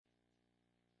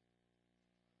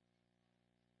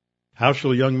How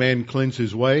shall a young man cleanse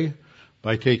his way?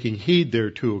 By taking heed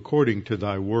thereto according to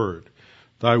thy word.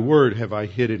 Thy word have I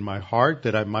hid in my heart,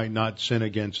 that I might not sin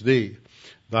against thee.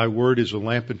 Thy word is a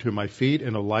lamp unto my feet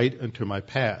and a light unto my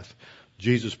path.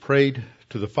 Jesus prayed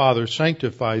to the Father,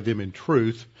 sanctify them in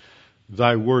truth.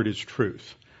 Thy word is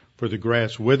truth. For the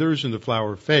grass withers and the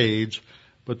flower fades,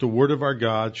 but the word of our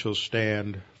God shall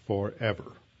stand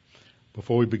forever.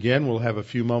 Before we begin, we'll have a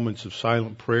few moments of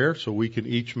silent prayer so we can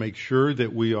each make sure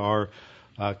that we are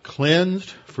cleansed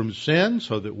from sin,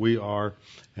 so that we are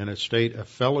in a state of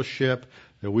fellowship,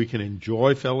 that we can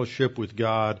enjoy fellowship with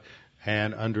God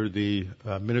and under the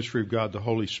ministry of God, the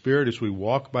Holy Spirit. As we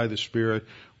walk by the Spirit,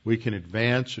 we can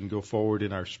advance and go forward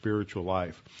in our spiritual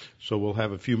life. So we'll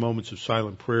have a few moments of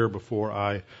silent prayer before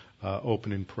I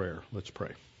open in prayer. Let's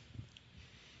pray.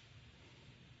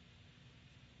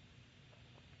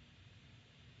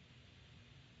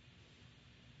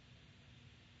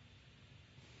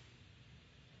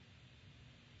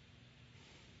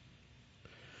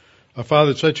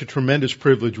 Father, it's such a tremendous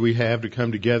privilege we have to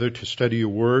come together to study your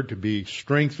word, to be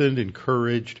strengthened,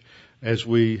 encouraged as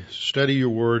we study your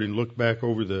word and look back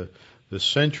over the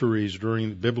centuries during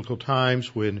the biblical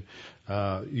times when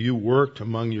you worked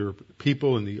among your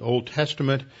people in the Old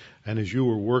Testament, and as you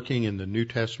were working in the New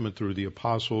Testament through the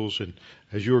apostles, and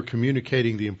as you were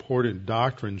communicating the important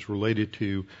doctrines related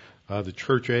to the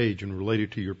church age and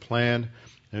related to your plan,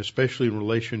 and especially in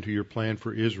relation to your plan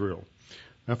for Israel.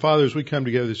 Now, Father, as we come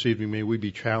together this evening, may we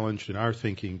be challenged in our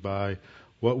thinking by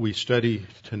what we study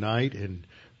tonight, and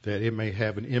that it may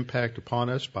have an impact upon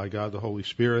us by God the Holy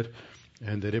Spirit,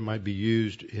 and that it might be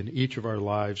used in each of our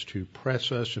lives to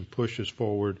press us and push us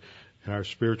forward in our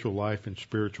spiritual life and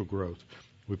spiritual growth.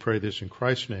 We pray this in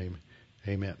Christ's name.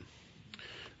 Amen.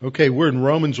 Okay, we're in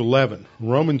Romans 11.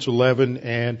 Romans 11,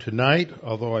 and tonight,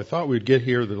 although I thought we'd get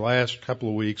here the last couple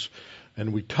of weeks,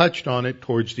 and we touched on it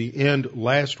towards the end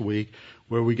last week,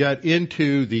 where we got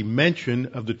into the mention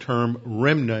of the term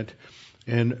remnant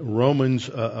in Romans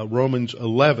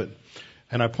 11.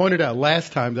 And I pointed out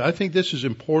last time that I think this is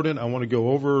important. I want to go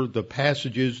over the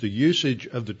passages, the usage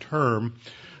of the term,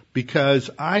 because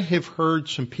I have heard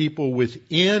some people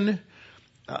within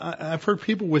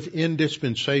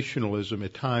dispensationalism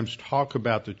at times talk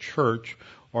about the church,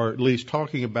 or at least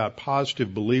talking about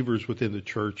positive believers within the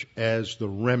church as the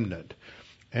remnant.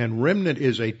 And remnant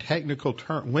is a technical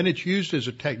term, when it's used as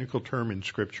a technical term in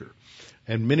Scripture.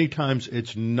 And many times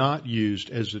it's not used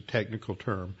as a technical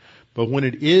term. But when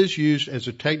it is used as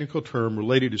a technical term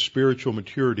related to spiritual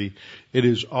maturity, it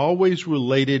is always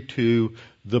related to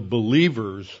the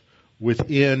believers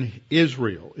within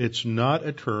Israel. It's not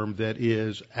a term that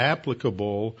is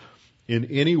applicable in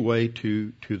any way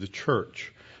to the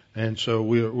church. And so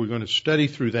we're going to study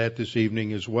through that this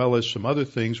evening, as well as some other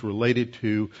things related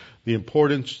to the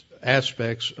important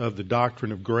aspects of the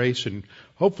doctrine of grace, and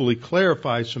hopefully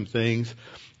clarify some things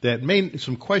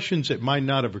some questions that might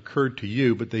not have occurred to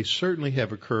you, but they certainly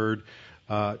have occurred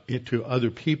to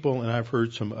other people. And I've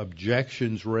heard some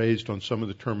objections raised on some of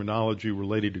the terminology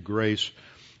related to grace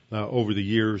over the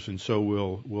years. And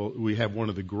so we have one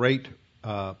of the great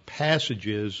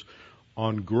passages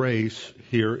on grace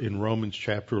here in Romans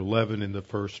chapter 11 in the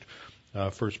first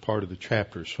part of the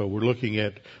chapter. So we're looking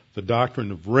at the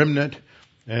doctrine of remnant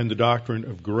and the doctrine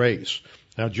of grace.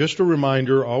 Now, just a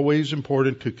reminder, always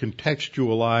important to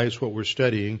contextualize what we're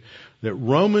studying, that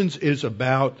Romans is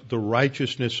about the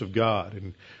righteousness of God.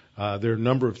 And there are a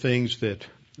number of things that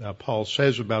Paul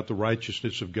says about the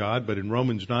righteousness of God, but in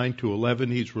Romans 9 to 11,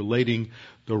 he's relating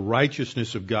the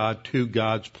righteousness of God to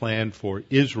God's plan for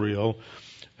Israel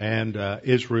and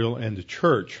the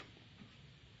church.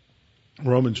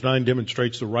 Romans 9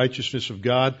 demonstrates the righteousness of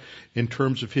God in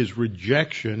terms of his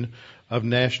rejection of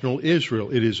national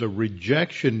Israel. It is a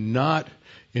rejection not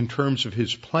in terms of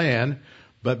his plan,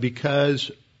 but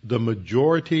because the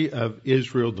majority of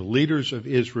Israel, the leaders of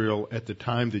Israel at the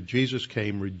time that Jesus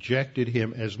came, rejected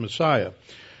him as Messiah.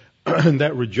 And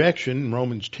that rejection,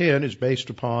 Romans 10, is based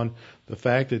upon the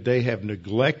fact that they have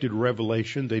neglected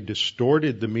revelation. They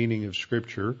distorted the meaning of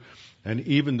Scripture. And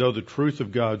even though the truth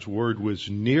of God's Word was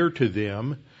near to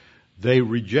them, they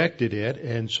rejected it.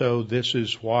 And so this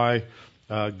is why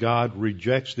God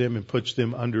rejects them and puts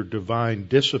them under divine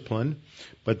discipline.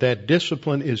 But that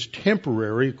discipline is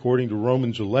temporary, according to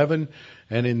Romans 11.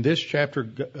 And in this chapter,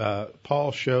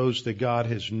 Paul shows that God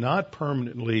has not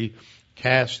permanently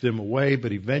cast them away,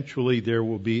 but eventually there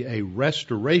will be a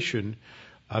restoration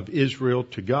of Israel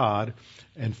to God.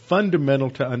 And fundamental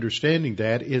to understanding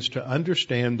that is to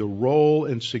understand the role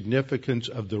and significance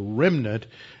of the remnant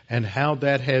and how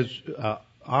that has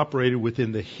operated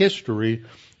within the history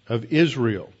of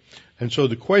Israel. And so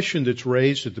the question that's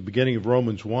raised at the beginning of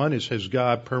Romans 1 is, has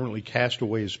God permanently cast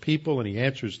away his people? And he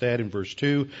answers that in verse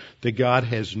 2, that God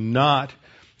has not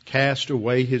cast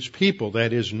away his people.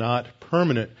 That is not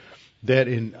permanent. That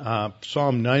in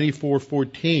Psalm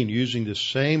 94:14, using the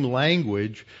same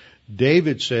language,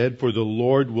 David said, for the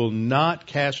Lord will not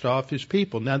cast off his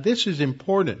people. Now this is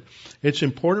important. It's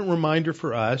an important reminder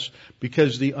for us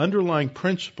because the underlying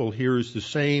principle here is the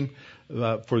same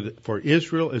for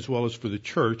Israel as well as for the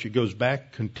church. It goes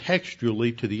back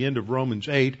contextually to the end of Romans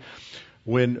 8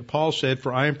 when Paul said,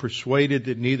 for I am persuaded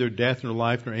that neither death nor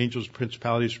life nor angels,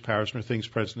 principalities, or powers, nor things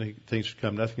present, nor things to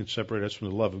come, nothing can separate us from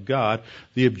the love of God.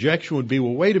 The objection would be,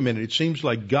 well, wait a minute. It seems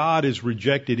like God has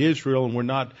rejected Israel and we're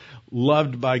not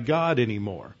loved by God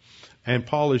anymore. And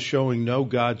Paul is showing, no,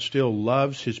 God still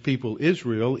loves his people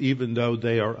Israel, even though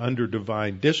they are under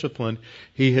divine discipline.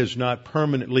 He has not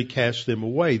permanently cast them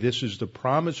away. This is the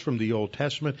promise from the Old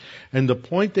Testament. And the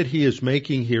point that he is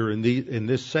making here in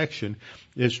this section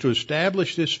is to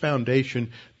establish this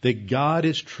foundation that God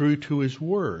is true to his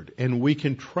word and we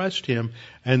can trust him,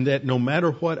 and that no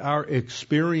matter what our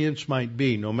experience might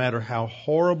be, no matter how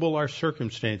horrible our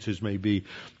circumstances may be,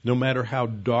 no matter how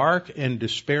dark and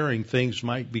despairing things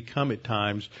might become at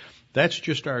times, that's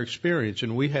just our experience,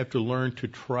 and we have to learn to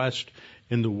trust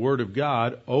in the Word of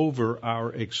God over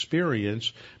our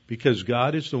experience, because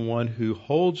God is the one who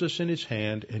holds us in his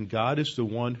hand, and God is the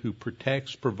one who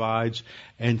protects, provides,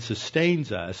 and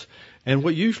sustains us. And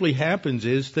what usually happens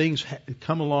is things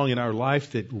come along in our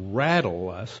life that rattle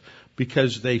us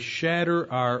because they shatter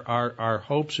our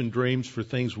hopes and dreams for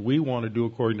things we want to do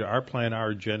according to our plan, our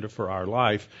agenda for our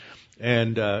life.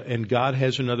 And God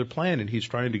has another plan, and he's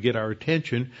trying to get our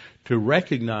attention to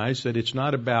recognize that it's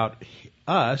not about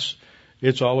us,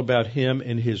 it's all about him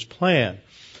and his plan.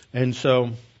 And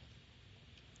so,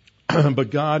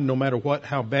 but God, no matter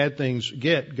how bad things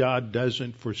get, God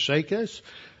doesn't forsake us.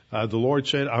 The Lord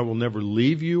said, I will never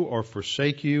leave you or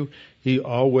forsake you. He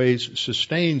always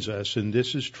sustains us, and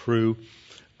this is true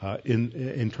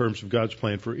in terms of God's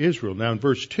plan for Israel. Now in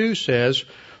verse 2 says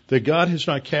that God has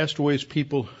not cast away his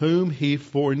people whom he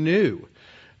foreknew.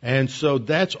 And so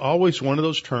that's always one of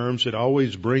those terms that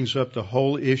always brings up the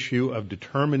whole issue of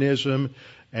determinism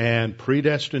and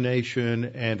predestination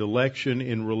and election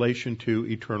in relation to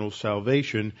eternal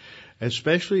salvation,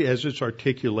 especially as it's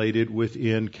articulated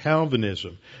within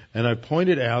Calvinism. And I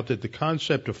pointed out that the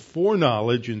concept of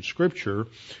foreknowledge in Scripture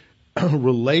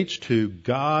relates to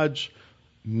God's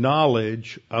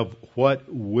knowledge of what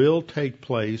will take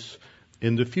place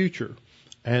in the future,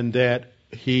 and that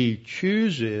he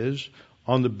chooses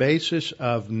on the basis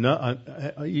of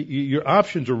your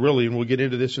options are really, and we'll get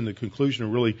into this in the conclusion, are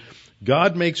really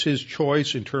God makes his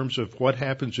choice in terms of what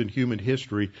happens in human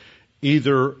history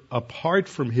either apart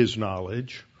from his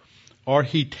knowledge, or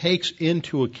he takes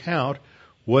into account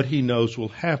what he knows will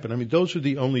happen. I mean, those are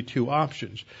the only two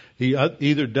options. He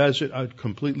either does it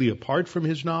completely apart from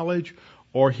his knowledge,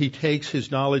 or he takes his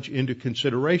knowledge into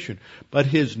consideration. But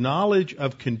his knowledge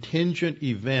of contingent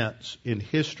events in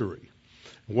history,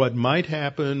 what might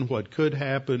happen, what could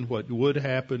happen, what would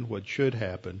happen, what should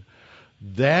happen,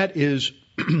 that is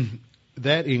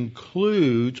that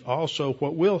includes also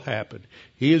what will happen.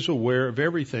 He is aware of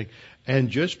everything. And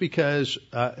just because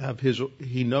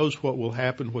he knows what will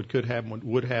happen, what could happen, what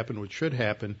would happen, what should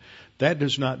happen, that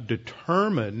does not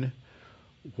determine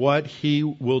what he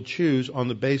will choose on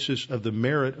the basis of the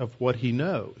merit of what he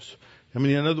knows. I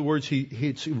mean, in other words,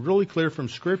 it's really clear from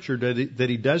Scripture that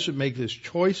he doesn't make his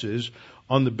choices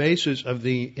on the basis of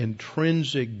the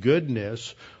intrinsic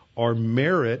goodness or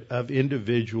merit of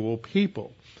individual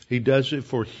people. He does it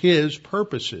for his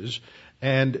purposes,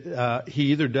 and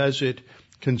he either does it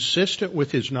consistent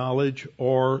with his knowledge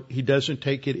or he doesn't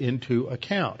take it into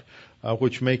account,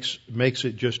 which makes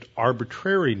it just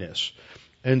arbitrariness.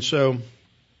 And so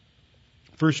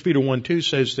 1 Peter 1:2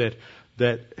 says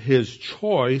that his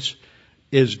choice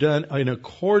is done in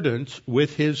accordance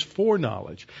with his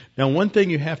foreknowledge. Now, one thing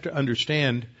you have to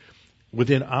understand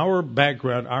within our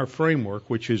background, our framework,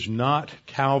 which is not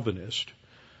Calvinist,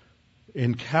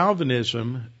 in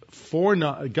Calvinism,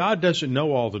 God doesn't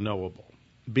know all the knowable,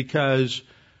 because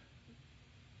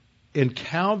in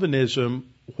Calvinism,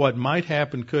 what might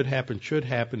happen, could happen, should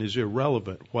happen is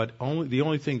irrelevant. The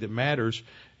only thing that matters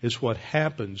is what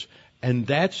happens, and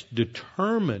that's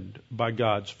determined by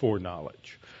God's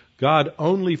foreknowledge. God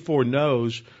only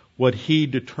foreknows what he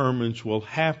determines will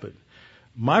happen.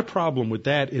 My problem with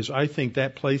that is I think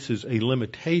that places a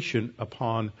limitation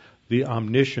upon the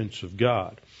omniscience of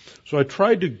God. So I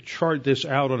tried to chart this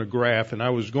out on a graph, and I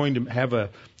was going to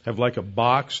have like a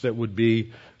box that would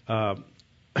be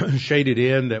shaded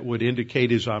in that would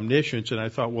indicate his omniscience, and I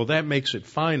thought, well, that makes it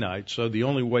finite, so the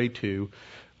only way to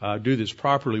do this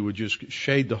properly would just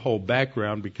shade the whole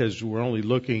background, because we're only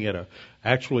looking at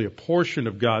actually a portion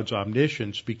of God's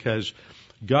omniscience, because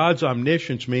God's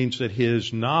omniscience means that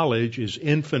his knowledge is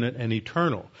infinite and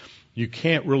eternal. You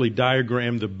can't really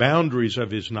diagram the boundaries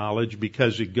of his knowledge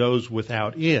because it goes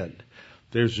without end.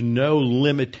 There's no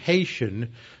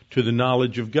limitation to the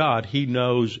knowledge of God. He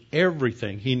knows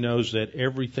everything. He knows that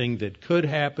everything that could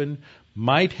happen,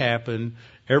 might happen,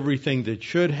 everything that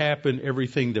should happen,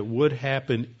 everything that would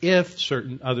happen if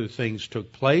certain other things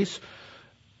took place.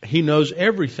 He knows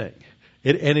everything.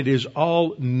 And it is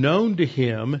all known to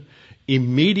him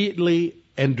immediately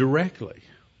and directly.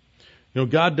 You know,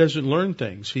 God doesn't learn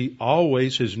things. He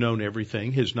always has known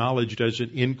everything. His knowledge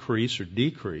doesn't increase or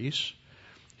decrease.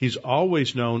 He's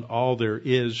always known all there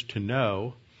is to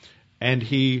know. And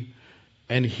he,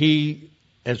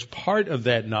 as part of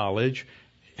that knowledge,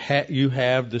 you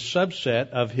have the subset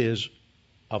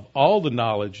of all the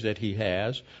knowledge that he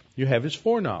has. You have his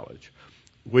foreknowledge,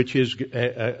 which is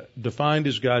defined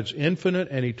as God's infinite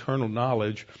and eternal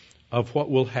knowledge of what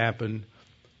will happen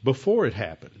before it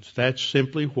happens. That's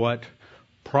simply what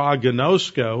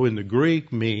prognosko in the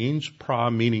Greek means. Pra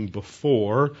meaning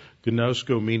before,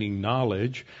 gnosko meaning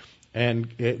knowledge,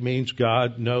 and it means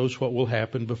God knows what will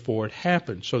happen before it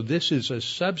happens. So this is a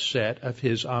subset of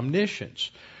his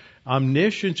omniscience.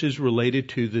 Omniscience is related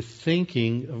to the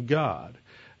thinking of God.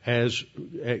 As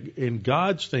in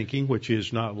God's thinking, which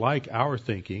is not like our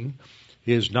thinking,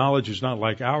 his knowledge is not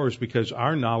like ours because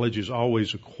our knowledge is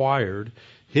always acquired.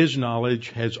 His knowledge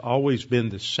has always been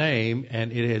the same,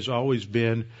 and it has always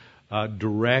been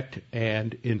direct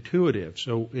and intuitive.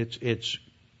 So it's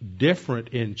different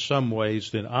in some ways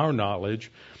than our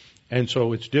knowledge, and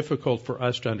so it's difficult for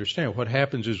us to understand. What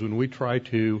happens is when we try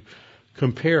to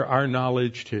compare our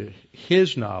knowledge to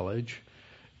his knowledge,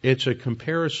 it's a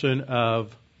comparison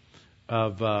of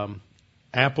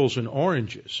apples and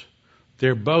oranges.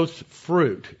 They're both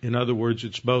fruit. In other words,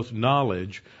 it's both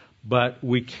knowledge, but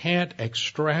we can't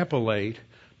extrapolate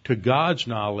to God's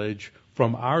knowledge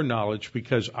from our knowledge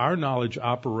because our knowledge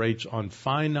operates on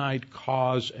finite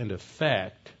cause and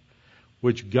effect,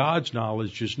 which God's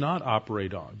knowledge does not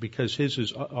operate on because his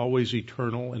is always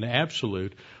eternal and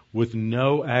absolute with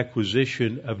no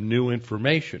acquisition of new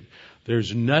information.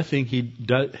 There's nothing he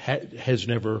has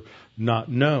never not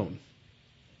known.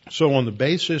 So on the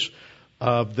basis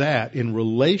of that, in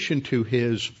relation to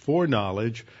his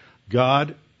foreknowledge,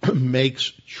 God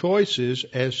makes choices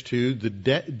as to the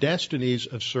destinies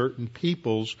of certain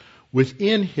peoples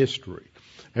within history.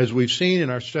 As we've seen in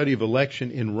our study of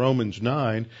election in Romans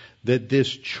 9, that this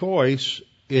choice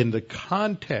in the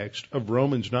context of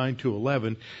Romans 9 to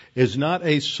 11 is not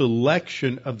a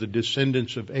selection of the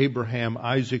descendants of Abraham,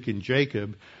 Isaac, and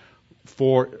Jacob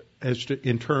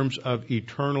in terms of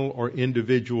eternal or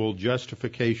individual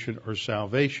justification or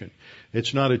salvation.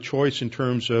 It's not a choice in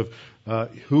terms of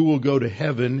who will go to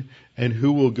heaven and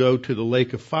who will go to the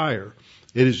lake of fire.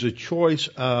 It is a choice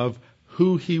of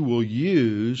who he will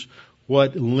use,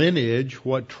 what lineage,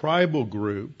 what tribal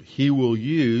group he will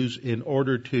use in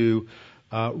order to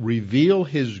reveal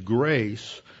his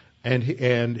grace and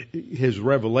his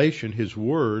revelation, his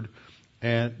word,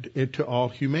 and to all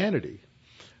humanity.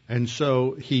 And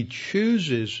so he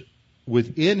chooses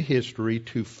within history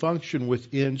to function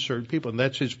within certain people, and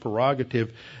that's his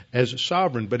prerogative as a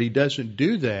sovereign. But he doesn't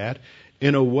do that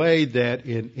in a way that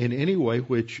in any way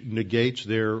which negates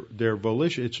their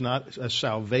volition. It's not a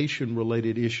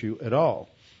salvation-related issue at all.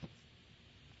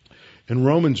 In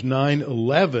Romans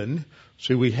 9:11,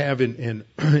 see we have in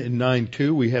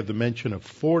 9:2 we have the mention of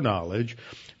foreknowledge.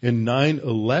 In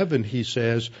 9:11 he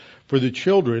says, "For the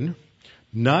children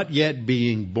not yet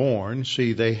being born,"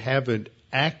 see they haven't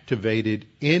activated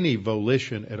any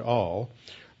volition at all,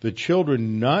 "the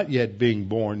children not yet being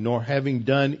born, nor having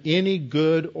done any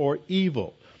good or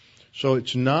evil." So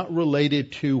it's not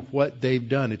related to what they've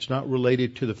done. It's not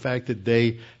related to the fact that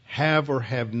they have or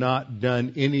have not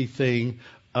done anything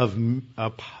of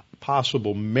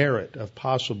possible merit, of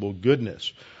possible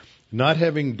goodness. Not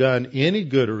having done any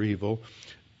good or evil.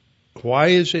 Why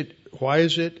is it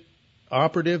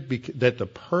operative? That the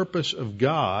purpose of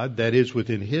God, that is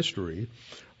within history,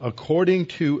 according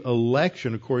to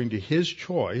election, according to his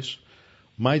choice,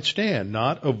 might stand,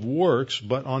 not of works,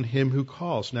 but on him who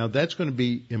calls. Now that's going to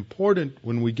be important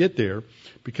when we get there,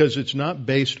 because it's not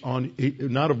based on,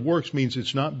 not of works means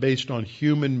it's not based on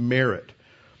human merit.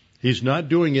 He's not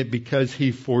doing it because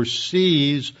he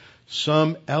foresees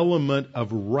some element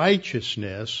of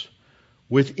righteousness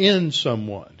within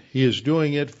someone. He is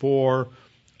doing it for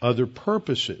other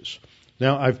purposes.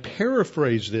 Now, I've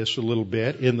paraphrased this a little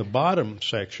bit in the bottom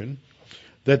section,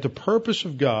 that the purpose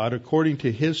of God, according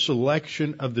to His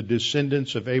selection of the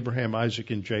descendants of Abraham,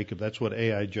 Isaac, and Jacob, that's what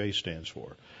AIJ stands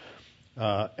for.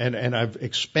 And I've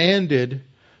expanded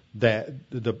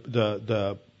that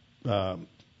the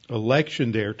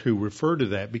election there to refer to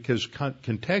that, because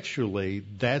contextually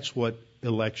that's what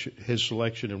His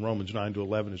selection in Romans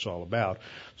 9-11 is all about.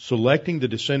 Selecting the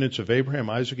descendants of Abraham,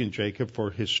 Isaac, and Jacob for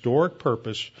historic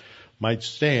purpose might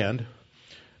stand,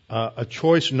 a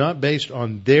choice not based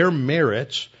on their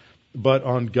merits, but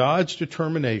on God's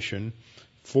determination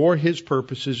for His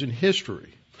purposes in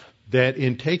history. That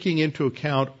in taking into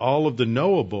account all of the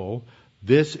knowable,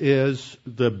 this is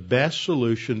the best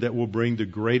solution that will bring the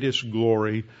greatest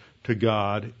glory to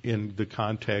God in the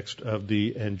context of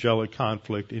the angelic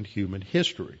conflict in human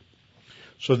history.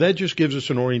 So that just gives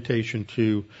us an orientation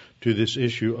to this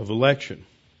issue of election.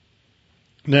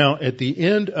 Now, at the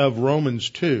end of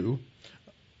Romans 11:2,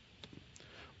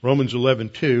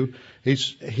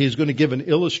 he's going to give an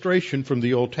illustration from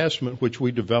the Old Testament, which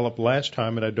we developed last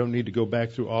time, and I don't need to go back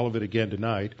through all of it again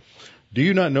tonight. Do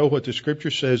you not know what the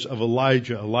Scripture says of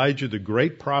Elijah? Elijah, the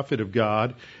great prophet of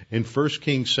God, in 1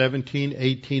 Kings 17,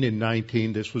 18, and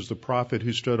 19. This was the prophet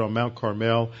who stood on Mount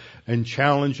Carmel and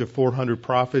challenged the 400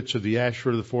 prophets of the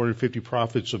Asherah, the 450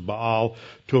 prophets of Baal,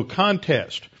 to a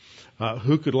contest.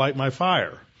 Who could light my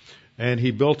fire? And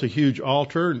he built a huge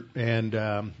altar,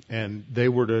 and they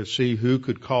were to see who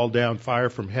could call down fire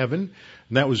from heaven.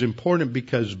 And that was important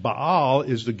because Baal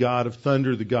is the god of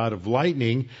thunder, the god of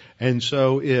lightning. And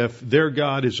so if their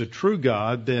God is a true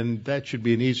God, then that should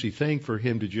be an easy thing for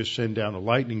him to just send down a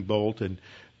lightning bolt and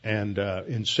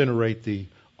incinerate the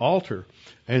altar.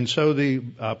 And so the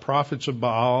prophets of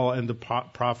Baal and the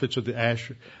prophets of the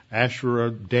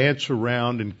Asherah dance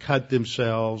around and cut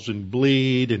themselves and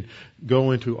bleed and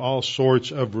go into all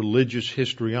sorts of religious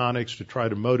histrionics to try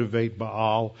to motivate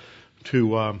Baal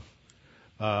to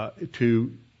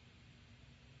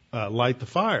light the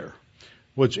fire.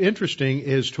 What's interesting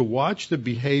is to watch the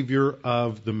behavior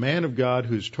of the man of God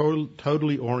who's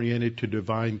totally oriented to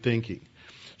divine thinking.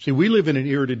 See, we live in an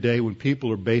era today when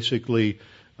people are basically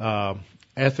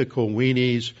ethical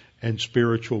weenies and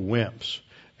spiritual wimps.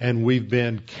 And we've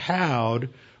been cowed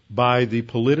by the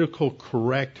political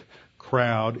correct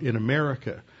crowd in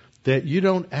America that you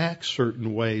don't act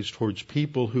certain ways towards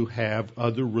people who have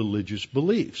other religious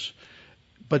beliefs.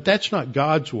 But that's not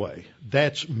God's way.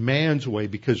 That's man's way,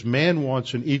 because man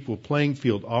wants an equal playing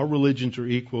field. All religions are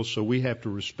equal, so we have to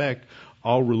respect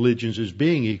all religions as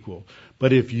being equal.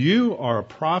 But if you are a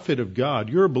prophet of God,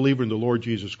 you're a believer in the Lord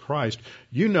Jesus Christ,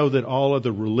 you know that all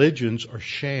other religions are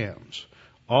shams.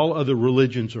 All other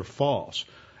religions are false.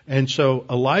 And so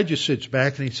Elijah sits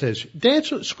back and he says,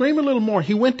 "Dance, scream a little more."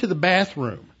 He went to the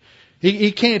bathroom.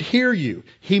 He can't hear you.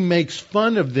 He makes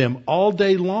fun of them all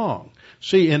day long.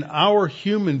 See, in our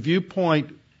human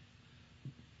viewpoint,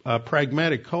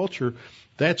 pragmatic culture,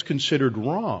 that's considered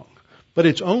wrong. But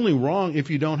it's only wrong if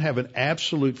you don't have an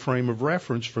absolute frame of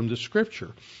reference from the Scripture.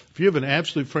 If you have an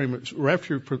absolute frame of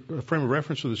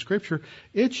reference from the Scripture,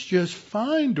 it's just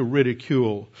fine to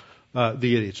ridicule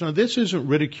the idiots. Now, this isn't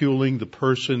ridiculing the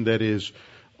person that is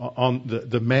on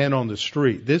the man on the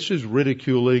street. This is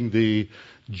ridiculing the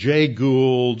Jay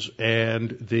Goulds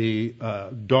and the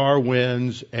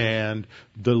Darwins and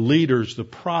the leaders, the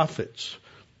prophets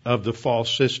of the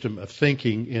false system of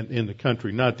thinking in the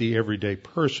country, not the everyday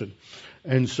person.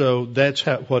 And so that's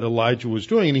what Elijah was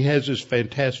doing. And he has this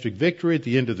fantastic victory at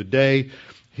the end of the day.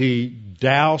 He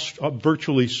doused,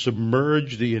 virtually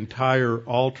submerged the entire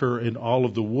altar in all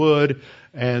of the wood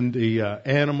and the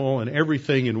animal and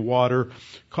everything in water,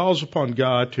 calls upon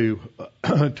God to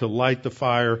light the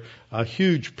fire. A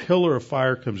huge pillar of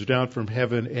fire comes down from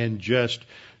heaven and just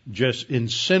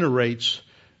incinerates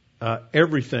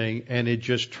everything, and it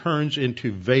just turns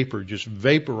into vapor, just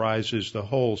vaporizes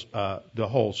the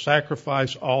whole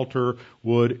sacrifice, altar,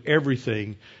 wood,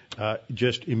 everything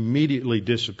just immediately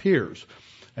disappears.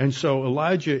 And so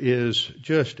Elijah is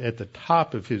just at the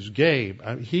top of his game.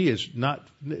 He is not,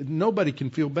 nobody can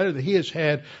feel better that he has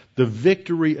had the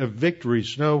victory of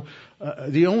victories. No,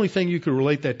 the only thing you could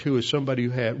relate that to is somebody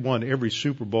who had won every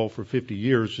Super Bowl for 50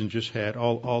 years and just had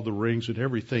all the rings and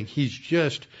everything. He's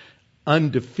just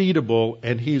undefeatable,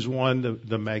 and he's won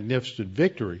the magnificent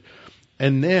victory.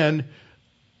 And then,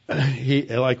 he,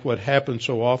 like what happens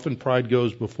so often, pride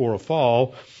goes before a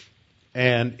fall,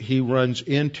 and he runs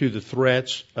into the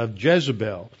threats of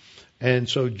Jezebel. And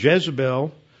so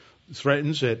Jezebel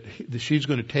threatens that she's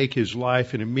going to take his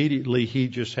life, and immediately he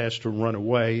just has to run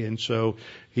away. And so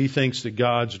he thinks that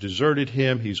God's deserted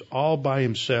him. He's all by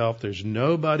himself. There's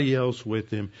nobody else with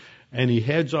him. and he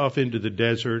heads off into the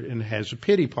desert and has a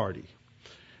pity party.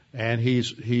 And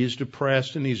he's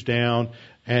depressed and he's down.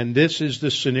 And this is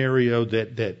the scenario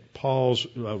that Paul's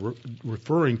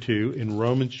referring to in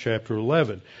Romans chapter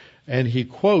 11. And he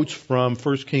quotes from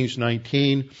 1 Kings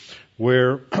 19,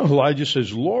 where Elijah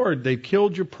says, Lord, they've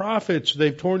killed your prophets.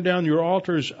 They've torn down your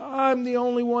altars. I'm the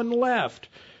only one left.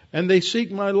 And they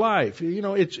seek my life. You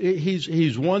know,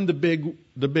 he's won the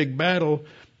big battle,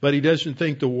 but he doesn't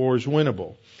think the war is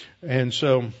winnable. And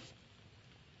so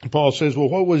Paul says, well,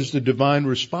 what was the divine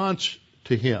response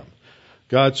to him?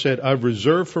 God said, I've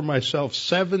reserved for myself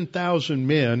 7,000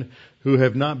 men who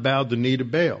have not bowed the knee to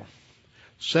Baal.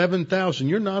 7,000.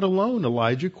 You're not alone,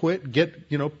 Elijah. Quit.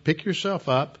 Pick yourself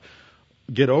up.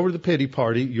 Get over the pity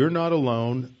party. You're not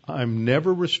alone. I'm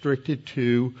never restricted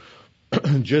to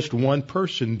just one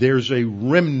person. There's a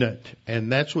remnant.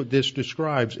 And that's what this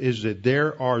describes, is that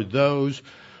there are those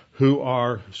who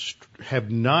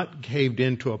have not caved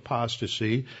into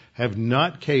apostasy, have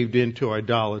not caved into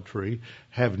idolatry,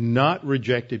 have not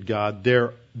rejected God.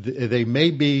 They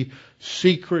may be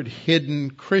secret,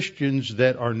 hidden Christians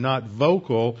that are not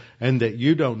vocal and that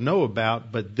you don't know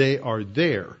about, but they are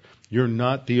there. You're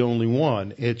not the only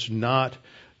one. It's not,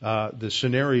 the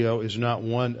scenario is not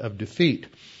one of defeat.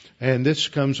 And this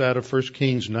comes out of 1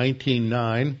 Kings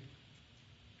 19:9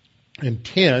 and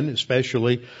 10,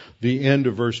 especially the end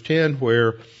of verse 10,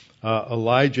 where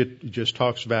Elijah just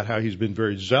talks about how he's been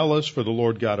very zealous for the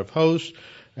Lord God of hosts,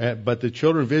 but the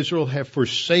children of Israel have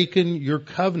forsaken your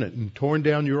covenant and torn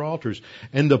down your altars.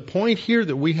 And the point here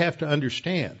that we have to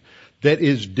understand that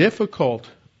is difficult,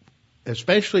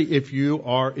 especially if you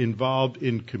are involved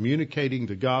in communicating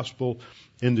the gospel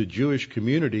in the Jewish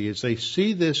community, is they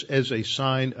see this as a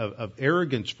sign of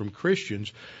arrogance from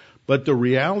Christians. But the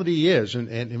reality is, and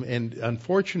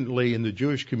unfortunately in the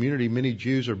Jewish community, many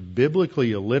Jews are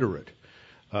biblically illiterate,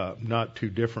 not too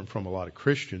different from a lot of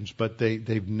Christians, but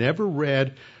they've never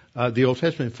read the Old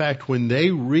Testament. In fact, when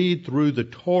they read through the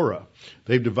Torah,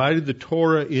 they've divided the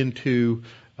Torah into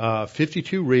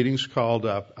 52 readings called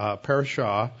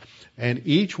parashah, and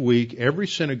each week every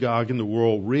synagogue in the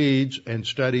world reads and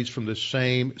studies from the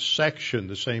same section,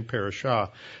 the same parashah,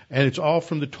 and it's all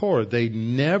from the Torah. They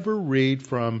never read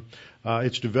from,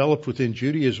 it's developed within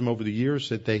Judaism over the years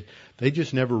that they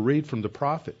just never read from the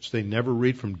prophets. They never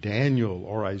read from Daniel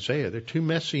or Isaiah. They're too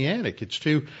messianic.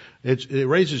 It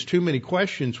raises too many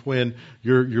questions when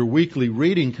your weekly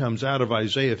reading comes out of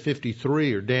Isaiah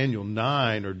 53 or Daniel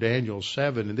 9 or Daniel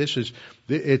 7, and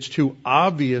it's too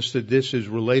obvious that this is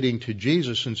relating to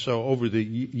Jesus. And so over the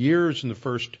years in the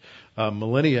first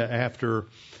millennia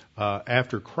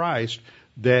after Christ,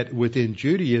 that within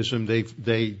Judaism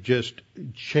they just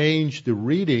changed the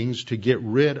readings to get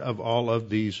rid of all of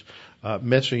these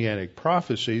messianic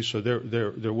prophecies, so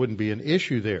there wouldn't be an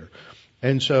issue there.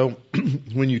 And so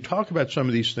when you talk about some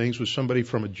of these things with somebody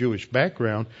from a Jewish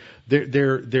background,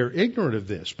 they're ignorant of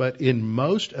this. But in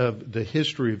most of the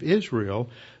history of Israel,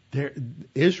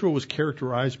 Israel was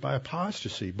characterized by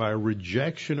apostasy, by a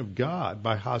rejection of God,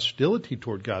 by hostility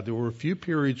toward God. There were a few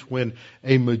periods when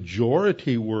a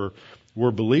majority were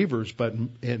believers, but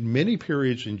in many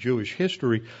periods in Jewish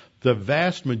history, the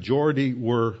vast majority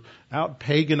were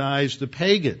out-paganized the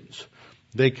pagans.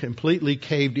 They completely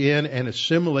caved in and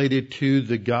assimilated to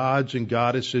the gods and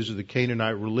goddesses of the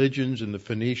Canaanite religions and the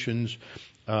Phoenicians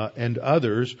and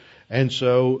others. And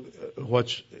so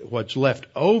what's left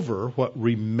over, what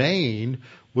remained,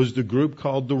 was the group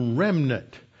called the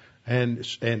remnant. And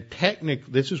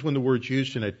this is when the word's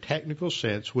used in a technical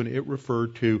sense, when it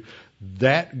referred to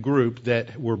that group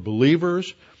that were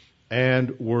believers and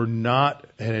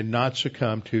had not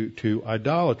succumbed to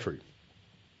idolatry.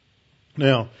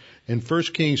 Now, in 1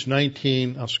 Kings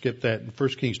 19, I'll skip that. In 1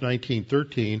 Kings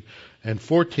 19:13 and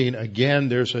 14, again,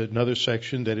 there's another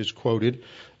section that is quoted.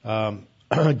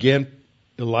 Again,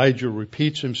 Elijah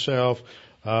repeats himself.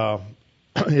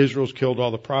 Israel's killed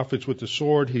all the prophets with the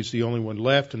sword. He's the only one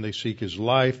left, and they seek his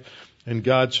life. And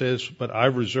God says, but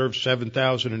I've reserved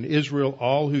 7,000 in Israel,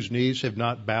 all whose knees have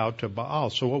not bowed to Baal.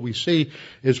 So what we see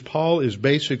is Paul is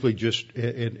basically just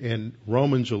in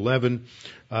Romans 11,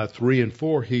 3 and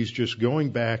 4, he's just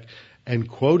going back and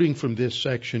quoting from this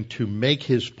section to make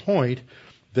his point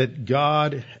that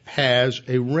God has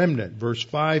a remnant. Verse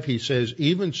 5, he says,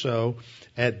 even so,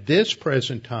 at this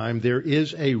present time, there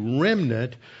is a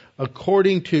remnant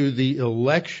according to the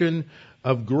election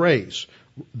of grace.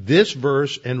 This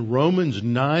verse and Romans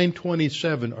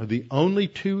 9:27 are the only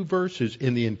two verses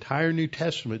in the entire New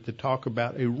Testament that talk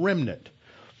about a remnant.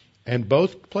 And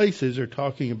both places are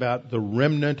talking about the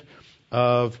remnant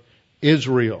of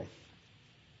Israel.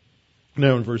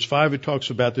 Now, in verse 5, it talks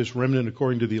about this remnant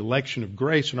according to the election of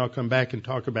grace, and I'll come back and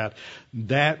talk about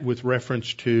that with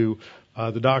reference to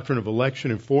the doctrine of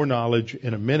election and foreknowledge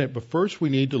in a minute. But first, we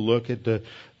need to look at the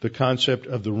concept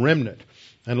of the remnant.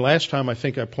 And last time, I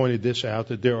think I pointed this out,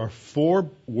 that there are 4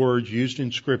 words used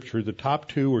in Scripture. The top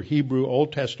 2 are Hebrew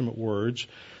Old Testament words,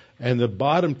 and the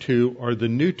bottom 2 are the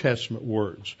New Testament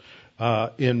words.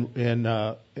 In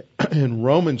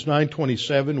Romans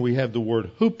 9:27, we have the word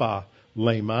hupa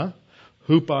lema.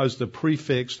 Hupa is the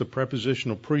prefix, the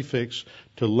prepositional prefix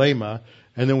to lema,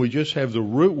 and then we just have the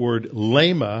root word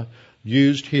lema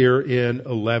used here in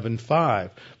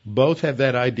 11:5. Both have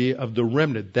that idea of the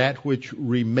remnant, that which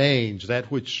remains,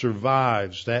 that which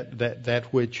survives, that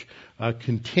which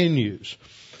continues.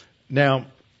 Now,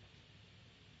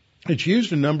 it's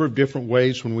used a number of different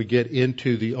ways when we get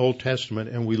into the Old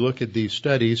Testament and we look at these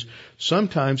studies.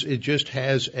 Sometimes it just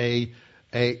has a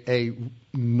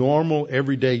normal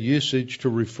everyday usage to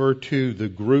refer to the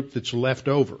group that's left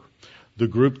over. The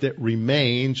group that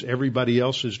remains, everybody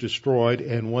else is destroyed,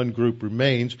 and one group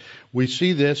remains. We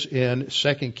see this in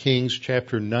 2 Kings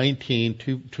chapter 19,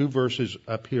 two verses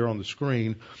up here on the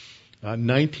screen,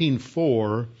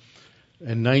 19:4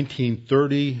 and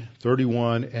 19:30,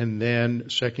 31, and then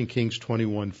 2 Kings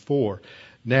 21:4.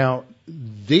 Now,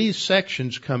 these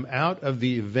sections come out of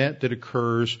the event that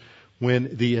occurs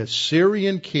when the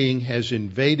Assyrian king has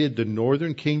invaded the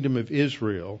northern kingdom of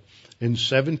Israel in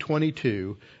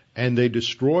 722, and they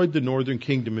destroyed the northern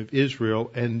kingdom of Israel,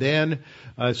 and then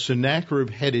Sennacherib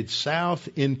headed south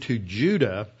into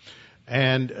Judah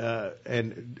and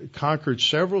conquered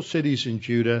several cities in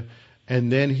Judah,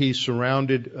 and then he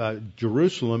surrounded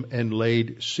Jerusalem and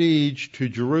laid siege to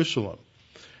Jerusalem.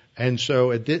 And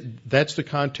so that's the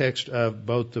context of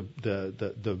both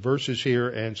the verses here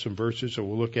and some verses that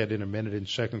we'll look at in a minute in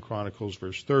 2 Chronicles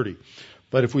verse 30.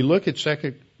 But if we look at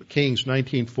 2 Kings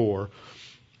 19:4,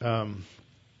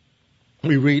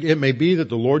 we read, "It may be that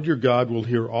the Lord your God will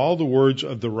hear all the words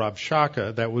of the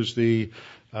Rabshakeh," that was the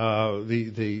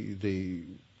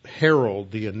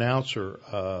herald, the announcer,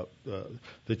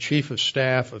 the chief of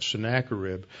staff of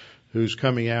Sennacherib, who's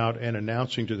coming out and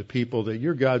announcing to the people that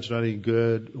your God's not any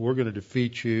good, we're going to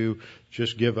defeat you,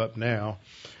 just give up now.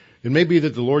 "It may be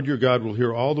that the Lord your God will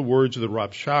hear all the words of the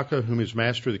Rabshakeh, whom his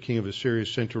master the king of Assyria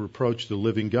sent to reproach the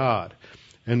living God,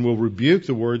 and will rebuke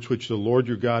the words which the Lord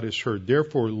your God has heard.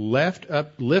 Therefore lift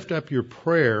up your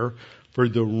prayer for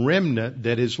the remnant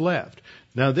that is left."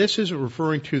 Now this isn't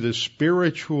referring to the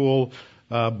spiritual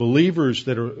believers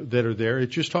that are there.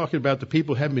 It's just talking about the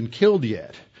people who haven't been killed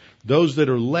yet. Those that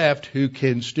are left who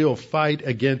can still fight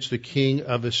against the king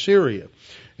of Assyria.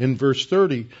 In verse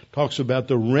 30, talks about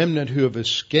the remnant who have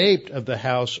escaped of the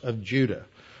house of Judah.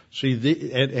 See,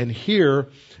 and here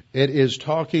it is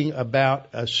talking about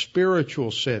a spiritual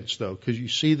sense, though, because you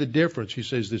see the difference. He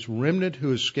says, "This remnant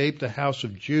who escaped the house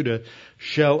of Judah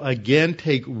shall again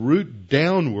take root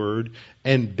downward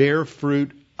and bear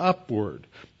fruit upward."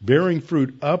 Bearing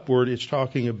fruit upward, it's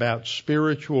talking about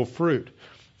spiritual fruit.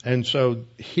 And so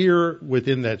here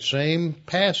within that same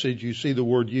passage, you see the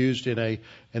word used in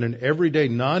an everyday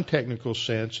non-technical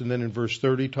sense, and then in verse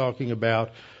 30 talking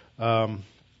about a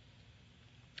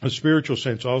spiritual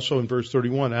sense. Also in verse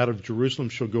 31, "Out of Jerusalem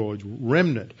shall go a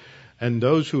remnant, and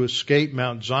those who escape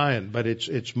Mount Zion." But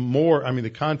it's more,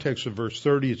 the context of verse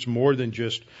 30, it's more than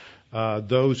just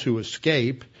those who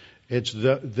escape. It's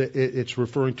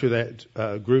referring to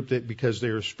that group that because they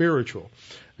are spiritual.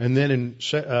 And then in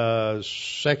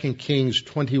 2 Kings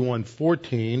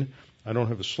 21:14, I don't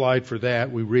have a slide for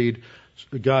that, we read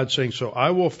God saying, "So I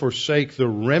will forsake the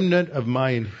remnant of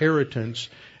my inheritance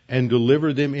and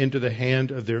deliver them into the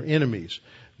hand of their enemies."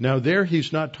 Now there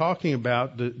he's not talking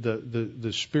about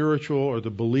the spiritual or the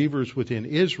believers within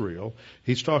Israel.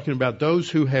 He's talking about those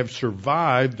who have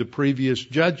survived the previous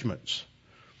judgments.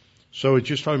 So it's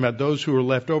just talking about those who are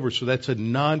left over. So that's a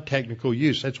non-technical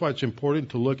use. That's why it's important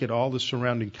to look at all the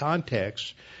surrounding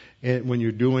context. And when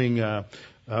you're doing a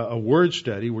word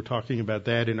study, we're talking about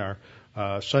that in our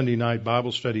Sunday night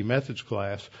Bible study methods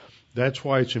class. That's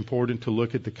why it's important to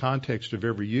look at the context of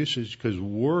every usage, because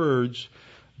words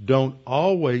don't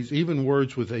always, even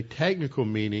words with a technical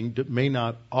meaning, may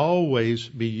not always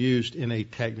be used in a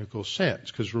technical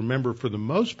sense. Because remember, for the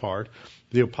most part,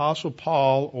 the Apostle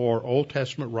Paul or Old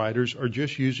Testament writers are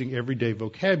just using everyday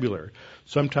vocabulary.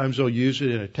 Sometimes they'll use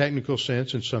it in a technical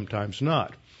sense and sometimes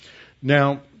not.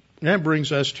 Now, that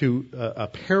brings us to a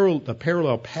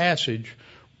parallel passage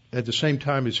at the same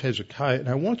time as Hezekiah, and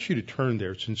I want you to turn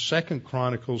there. It's in 2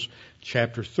 Chronicles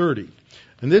chapter 30.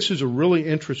 And this is a really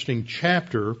interesting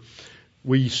chapter.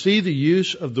 We see the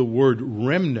use of the word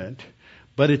remnant,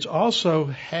 but it also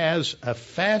has a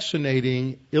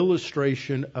fascinating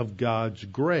illustration of God's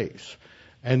grace.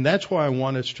 And that's why I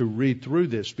want us to read through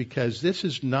this, because this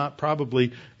is not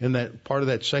probably in that part of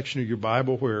that section of your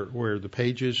Bible where the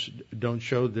pages don't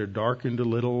show, they're darkened a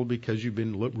little because you've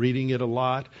been reading it a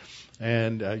lot.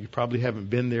 And you probably haven't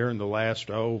been there in the last,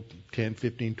 10,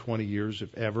 15, 20 years,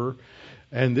 if ever.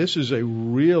 And this is a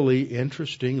really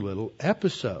interesting little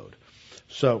episode.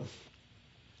 So,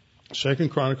 2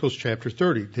 Chronicles chapter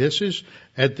 30. This is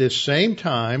at this same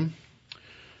time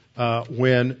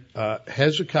when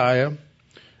Hezekiah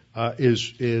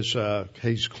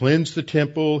he's cleansed the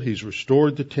temple, he's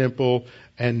restored the temple,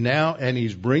 and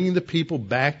he's bringing the people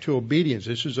back to obedience.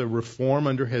 This is a reform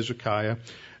under Hezekiah,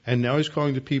 and now he's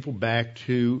calling the people back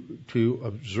to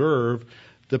observe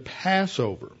the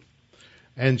Passover.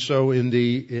 And so in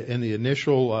the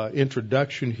initial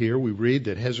introduction here, we read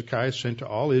that Hezekiah sent to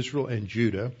all Israel and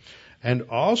Judah, and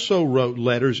also wrote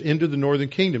letters into the northern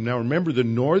kingdom. Now remember, the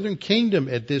northern kingdom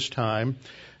at this time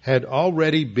had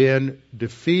already been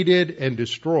defeated and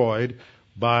destroyed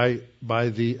by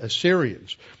the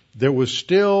Assyrians. There was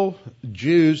still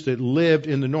Jews that lived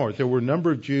in the north. There were a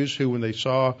number of Jews who, when they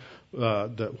saw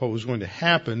what was going to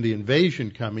happen, the invasion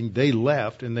coming, they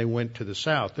left and they went to the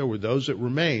south. There were those that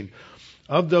remained.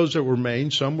 Of those that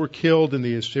remained, some were killed in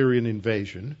the Assyrian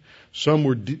invasion.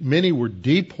 Many were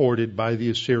deported by the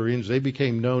Assyrians. They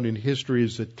became known in history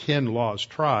as the 10 lost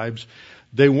tribes.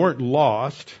 They weren't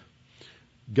lost.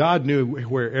 God knew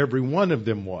where every one of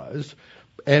them was.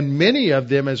 And many of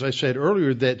them, as I said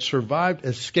earlier, that survived,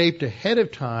 escaped ahead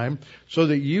of time, so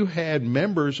that you had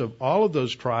members of all of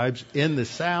those tribes in the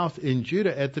south in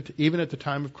Judah even at the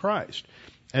time of Christ.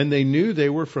 And they knew they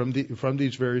were from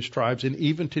these various tribes. And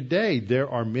even today, there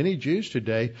are many Jews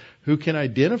today who can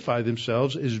identify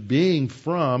themselves as being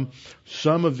from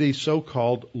some of these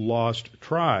so-called lost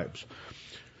tribes.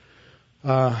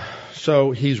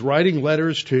 So he's writing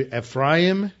letters to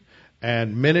Ephraim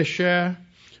and Manasseh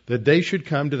that they should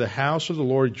come to the house of the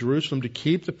Lord at Jerusalem to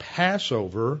keep the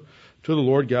Passover to the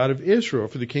Lord God of Israel.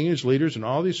 For the king and his leaders and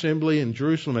all the assembly in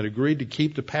Jerusalem had agreed to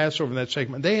keep the Passover in that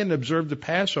segment. They hadn't observed the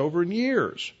Passover in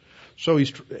years. So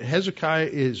Hezekiah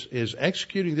is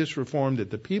executing this reform that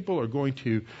the people are going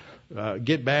to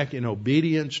get back in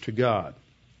obedience to God.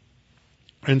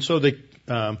 And so they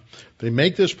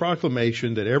make this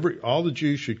proclamation that all the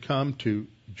Jews should come to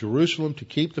Jerusalem to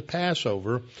keep the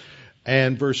Passover.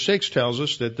 And verse 6 tells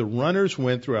us that the runners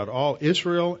went throughout all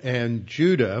Israel and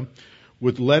Judah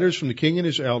with letters from the king and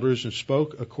his elders and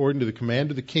spoke according to the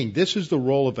command of the king. This is the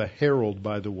role of a herald,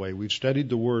 by the way. We've studied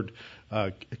the word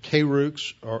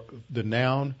kerux, or the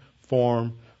noun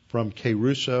form from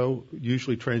keruso,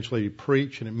 usually translated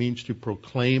preach, and it means to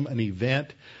proclaim an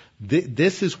event.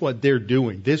 This is what they're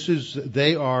doing.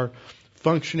 They are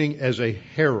functioning as a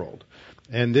herald.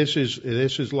 And this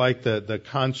is like the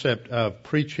concept of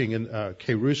preaching in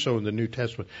keruso in the New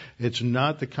Testament. It's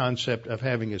not the concept of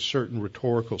having a certain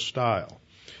rhetorical style.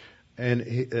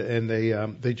 And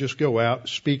they just go out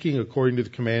speaking according to the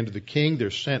command of the king.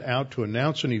 They're sent out to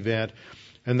announce an event,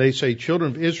 and they say,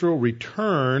 "Children of Israel,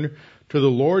 return to the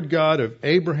Lord God of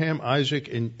Abraham, Isaac,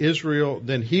 and Israel.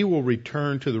 Then he will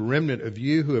return to the remnant of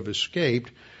you who have escaped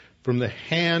from the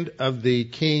hand of the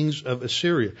kings of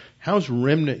Assyria." How's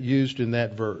remnant used in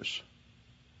that verse?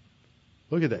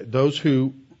 Look at that. Those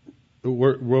who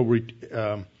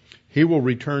he will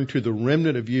return to the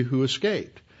remnant of you who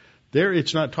escaped. There,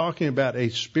 it's not talking about a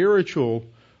spiritual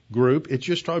group. It's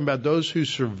just talking about those who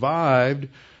survived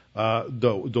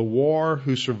the war,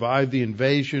 who survived the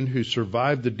invasion, who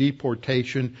survived the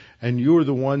deportation, and you are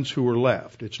the ones who were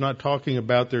left. It's not talking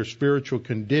about their spiritual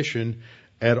condition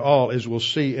at all, as we'll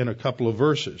see in a couple of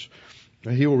verses.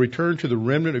 He will return to the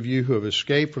remnant of you who have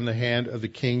escaped from the hand of the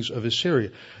kings of Assyria.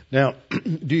 Now,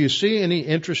 do you see any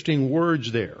interesting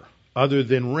words there other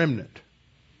than remnant?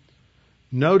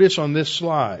 Notice on this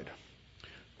slide,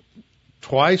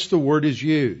 twice the word is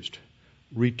used,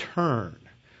 return.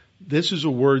 This is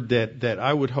a word that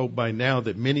I would hope by now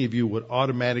that many of you would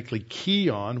automatically key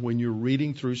on when you're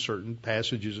reading through certain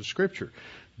passages of Scripture.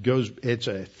 It's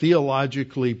a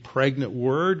theologically pregnant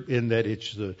word in that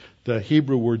it's the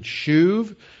Hebrew word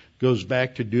shuv, goes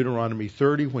back to Deuteronomy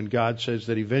 30 when God says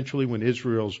that eventually when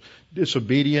Israel's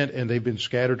disobedient and they've been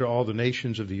scattered to all the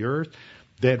nations of the earth,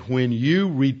 that when you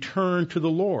return to the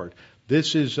Lord,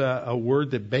 this is a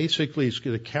word that basically is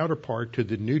the counterpart to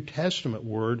the New Testament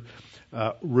word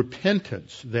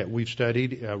repentance that we've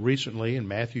studied recently in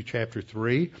Matthew chapter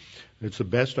 3. It's the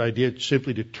best idea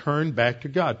simply to turn back to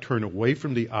God, turn away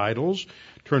from the idols,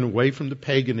 turn away from the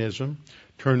paganism,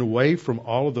 Turn away from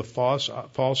all of the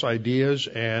false ideas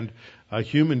and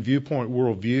human viewpoint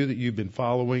worldview that you've been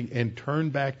following, and turn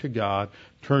back to God,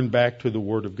 turn back to the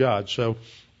Word of God. So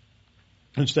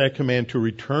it's that command to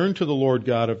return to the Lord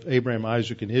God of Abraham,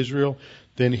 Isaac, and Israel.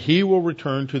 Then He will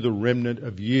return to the remnant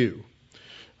of you.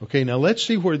 Okay, now let's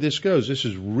see where this goes. This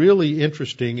is really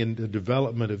interesting in the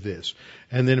development of this.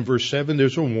 And then in verse 7,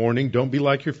 there's a warning. Don't be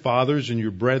like your fathers and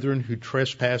your brethren who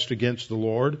trespassed against the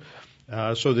Lord,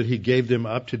 so that He gave them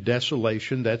up to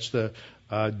desolation. That's the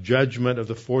judgment of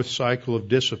the fourth cycle of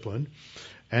discipline.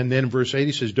 And then verse 8,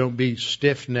 he says, don't be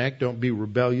stiff-necked, don't be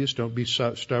rebellious, don't be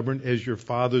stubborn as your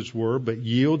fathers were, but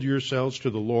yield yourselves to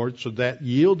the Lord. So that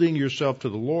yielding yourself to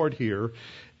the Lord here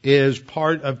is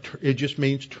part of, it just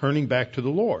means turning back to the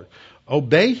Lord.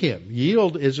 Obey Him.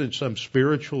 Yield isn't some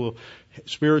spiritual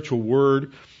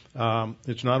word.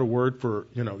 It's not a word for,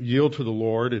 yield to the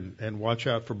Lord and watch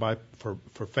out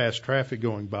for fast traffic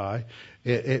going by.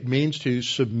 It means to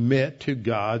submit to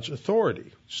God's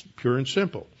authority. It's pure and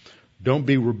simple. Don't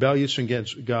be rebellious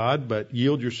against God, but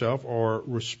yield yourself or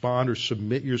respond or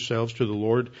submit yourselves to the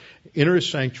Lord. Enter His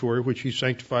sanctuary, which He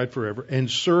sanctified forever, and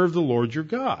serve the Lord your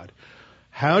God.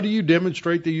 How do you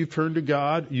demonstrate that you've turned to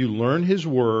God? You learn His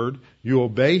Word, you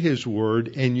obey His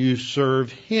Word, and you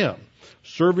serve Him.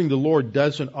 Serving the Lord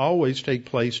doesn't always take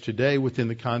place today within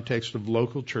the context of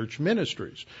local church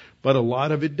ministries, but a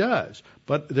lot of it does.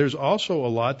 But there's also a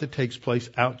lot that takes place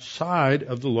outside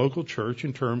of the local church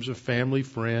in terms of family,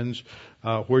 friends,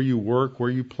 where you work, where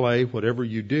you play, whatever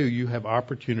you do, you have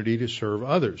opportunity to serve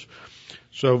others.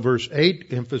 So verse 8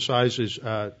 emphasizes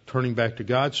turning back to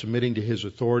God, submitting to His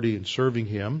authority and serving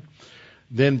Him.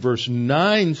 Then verse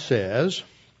 9 says,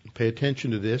 pay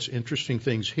attention to this, interesting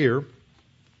things here.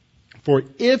 For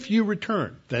if you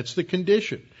return, that's the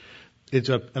condition. It's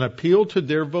an appeal to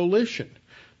their volition.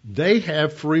 They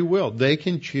have free will. They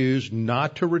can choose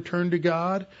not to return to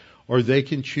God, or they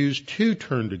can choose to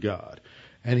turn to God.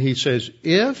 And he says,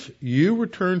 if you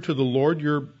return to the Lord,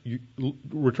 your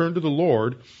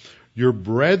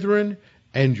brethren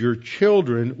and your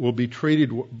children will be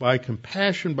treated by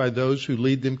compassion by those who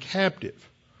lead them captive.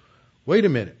 Wait a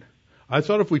minute. I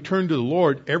thought if we turn to the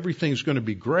Lord, everything's going to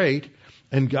be great,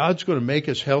 and God's going to make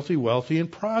us healthy, wealthy,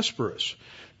 and prosperous.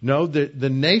 No, the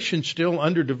nation's still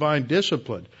under divine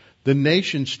discipline. The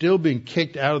nation's still being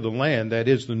kicked out of the land, that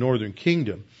is the northern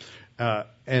kingdom.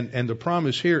 And the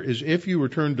promise here is if you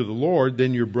return to the Lord,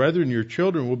 then your brethren, your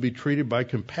children will be treated by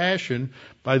compassion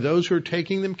by those who are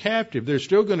taking them captive. They're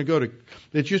still going to go to,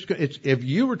 if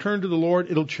you return to the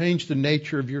Lord, it'll change the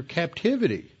nature of your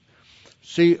captivity.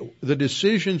 See, the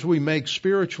decisions we make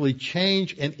spiritually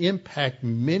change and impact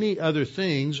many other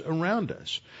things around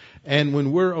us. And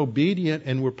when we're obedient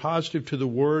and we're positive to the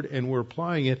Word and we're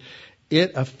applying it,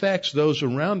 it affects those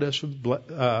around us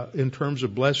in terms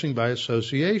of blessing by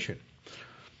association.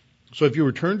 So if you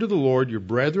return to the Lord, your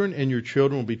brethren and your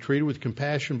children will be treated with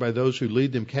compassion by those who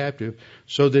lead them captive,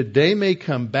 so that they may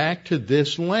come back to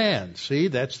this land. See,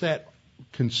 that's that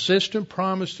consistent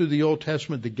promise through the Old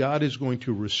Testament that God is going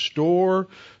to restore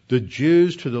the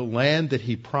Jews to the land that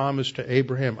He promised to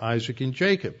Abraham, Isaac, and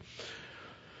Jacob.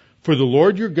 For the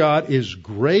Lord your God is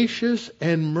gracious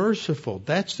and merciful.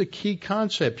 That's the key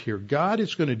concept here. God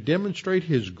is going to demonstrate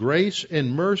His grace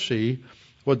and mercy.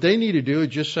 What they need to do is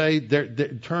just say,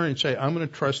 turn and say, I'm going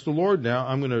to trust the Lord now.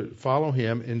 I'm going to follow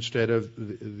Him instead of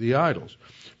the idols.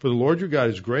 For the Lord your God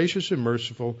is gracious and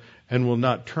merciful and will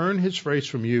not turn His face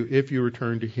from you if you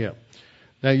return to Him.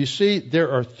 Now you see,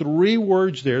 there are three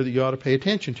words there that you ought to pay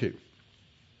attention to.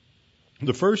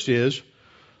 The first is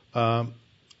that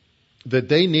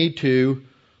they need to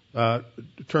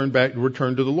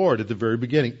return to the Lord at the very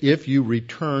beginning. If you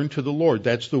return to the Lord,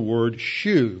 that's the word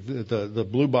shuv, the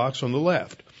blue box on the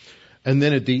left. And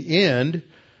then at the end,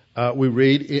 we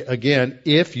read again,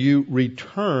 if you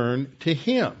return to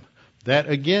Him. That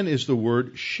again is the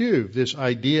word shuv, this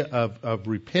idea of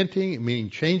repenting,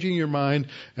 meaning changing your mind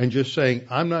and just saying,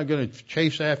 I'm not going to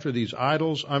chase after these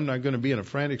idols. I'm not going to be in a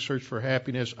frantic search for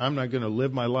happiness. I'm not going to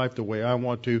live my life the way I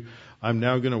want to. I'm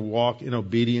now going to walk in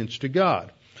obedience to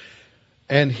God.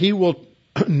 And He will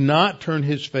not turn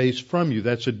His face from you.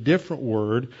 That's a different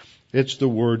word. It's the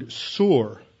word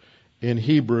sur in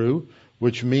Hebrew,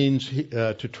 which means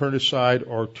to turn aside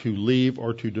or to leave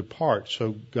or to depart.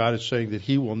 So God is saying that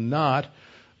He will not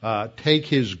take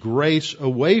His grace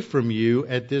away from you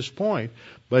at this point,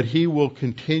 but He will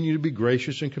continue to be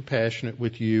gracious and compassionate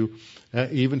with you,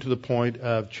 even to the point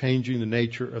of changing the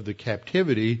nature of the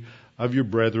captivity of your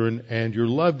brethren and your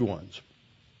loved ones.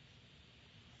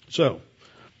 So,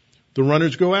 The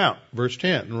runners go out. Verse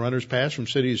 10. The runners pass from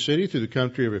city to city through the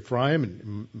country of Ephraim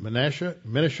and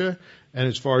Manasseh, and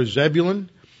as far as Zebulun.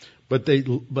 But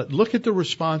look at the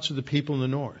response of the people in the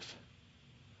north.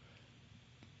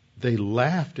 They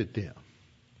laughed at them.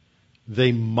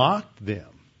 They mocked them.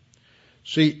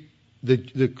 See,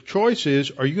 the choice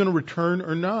is, are you going to return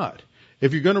or not?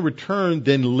 If you're going to return,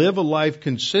 then live a life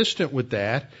consistent with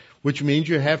that, which means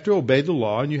you have to obey the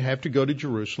law and you have to go to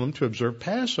Jerusalem to observe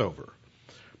Passover.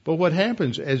 But what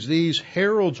happens as these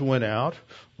heralds went out,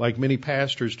 like many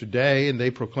pastors today, and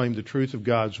they proclaim the truth of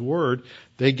God's word,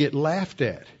 they get laughed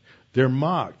at. They're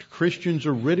mocked. Christians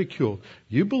are ridiculed.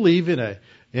 You believe in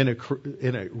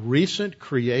a recent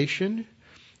creation?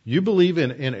 You believe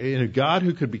in a God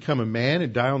who could become a man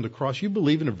and die on the cross? You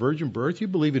believe in a virgin birth? You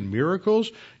believe in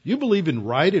miracles? You believe in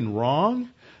right and wrong?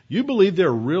 You believe there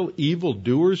are real evil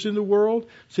doers in the world?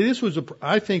 See,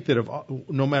 I think that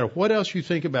no matter what else you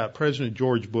think about President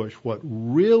George Bush, what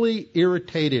really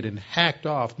irritated and hacked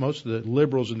off most of the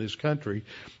liberals in this country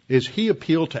is he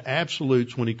appealed to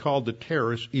absolutes when he called the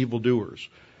terrorists evildoers.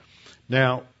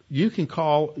 Now, you can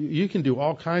do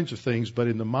all kinds of things, but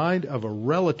in the mind of a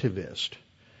relativist,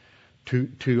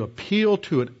 to appeal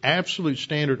to an absolute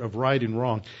standard of right and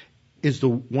wrong is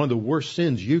one of the worst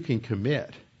sins you can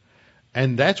commit.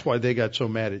 And that's why they got so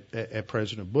mad at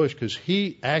President Bush, because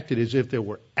he acted as if there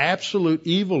were absolute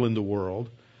evil in the world,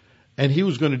 and he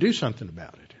was going to do something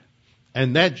about it.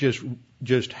 And that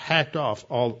just hacked off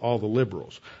all the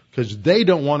liberals, because they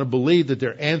don't want to believe that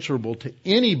they're answerable to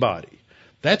anybody.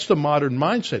 That's the modern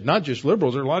mindset, not just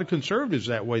liberals. There are a lot of conservatives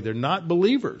that way. They're not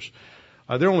believers.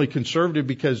 They're only conservative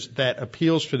because that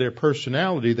appeals to their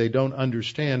personality. They don't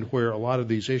understand where a lot of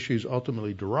these issues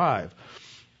ultimately derive.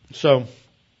 So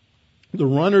the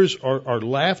runners are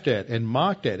laughed at and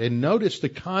mocked at. And notice the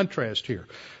contrast here.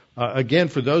 Again,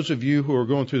 for those of you who are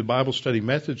going through the Bible Study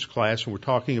Methods class, and we're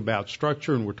talking about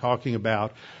structure and we're talking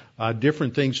about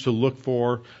different things to look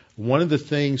for, one of the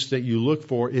things that you look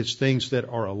for is things that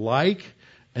are alike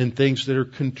and things that are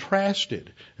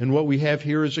contrasted. And what we have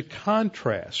here is a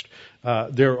contrast.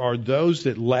 There are those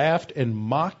that laughed and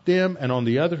mocked them, and on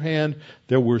the other hand,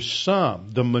 there were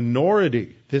some, the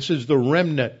minority. This is the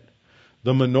remnant.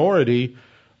 The minority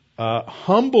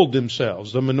humbled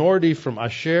themselves. The minority from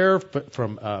Asher,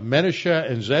 from Manasseh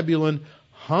and Zebulun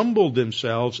humbled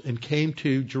themselves and came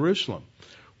to Jerusalem.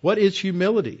 What is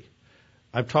humility?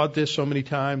 I've taught this so many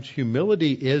times.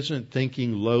 Humility isn't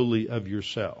thinking lowly of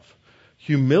yourself.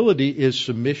 Humility is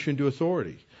submission to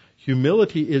authority.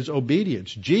 Humility is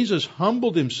obedience. Jesus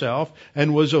humbled himself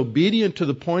and was obedient to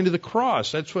the point of the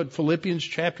cross. That's what Philippians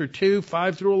chapter 2,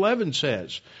 5 through 11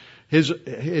 says. His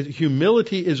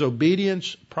humility is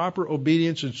obedience, proper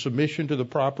obedience and submission to the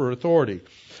proper authority.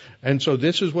 And so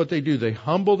this is what they do. They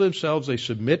humble themselves, they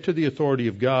submit to the authority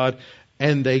of God,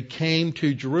 and they came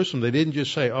to Jerusalem. They didn't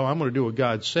just say, I'm going to do what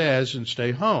God says and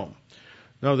stay home.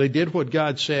 No, they did what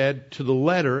God said to the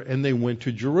letter, and they went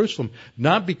to Jerusalem.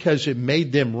 Not because it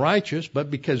made them righteous,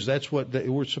 but because that's what they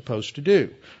were supposed to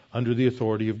do under the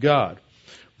authority of God.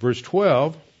 Verse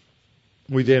 12,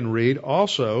 we then read,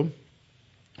 also,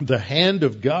 the hand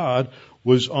of God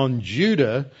was on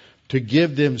Judah to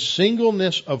give them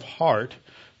singleness of heart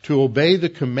to obey the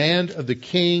command of the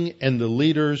king and the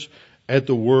leaders at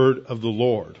the word of the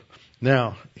Lord.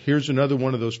 Now, here's another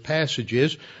one of those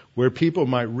passages where people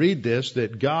might read this,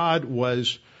 that God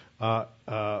was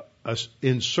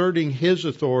inserting his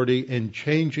authority and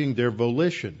changing their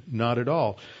volition. Not at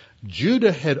all.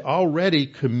 Judah had already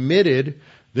committed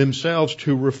themselves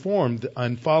to reform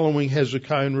and following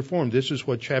Hezekiah in reform. This is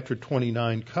what chapter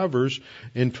 29 covers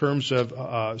in terms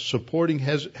of supporting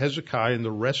Hezekiah in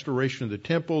the restoration of the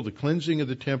temple, the cleansing of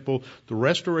the temple, the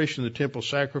restoration of the temple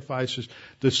sacrifices.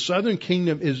 The southern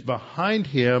kingdom is behind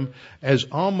him as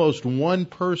almost one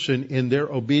person in their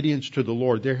obedience to the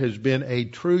Lord. There has been a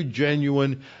true,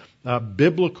 genuine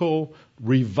biblical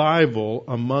revival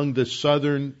among the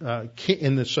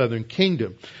in the southern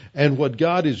kingdom. And what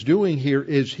God is doing here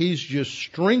is he's just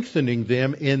strengthening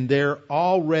them in their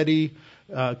already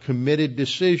committed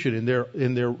decision,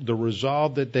 in the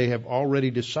resolve that they have already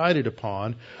decided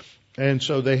upon. And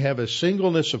so they have a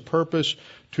singleness of purpose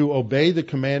to obey the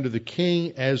command of the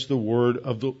king as the word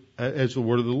of the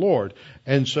Lord.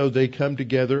 And so they come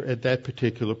together at that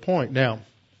particular point. Now,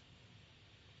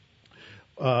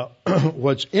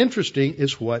 what's interesting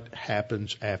is what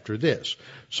happens after this.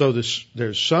 So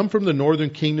there's some from the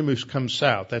northern kingdom who's come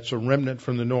south. That's a remnant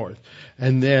from the north.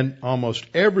 And then almost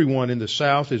everyone in the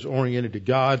south is oriented to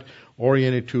God,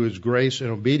 oriented to his grace,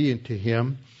 and obedient to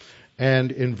him.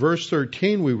 And in verse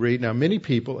 13 we read, now many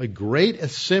people, a great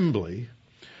assembly,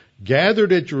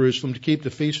 gathered at Jerusalem to keep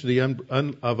the feast of the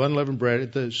of unleavened bread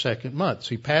at the second month.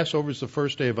 See, Passover is the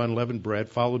first day of unleavened bread,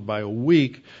 followed by a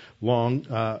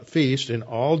week-long feast, and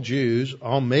all Jews,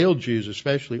 all male Jews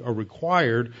especially, are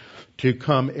required to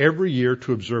come every year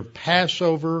to observe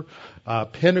Passover,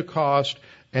 Pentecost,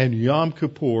 and Yom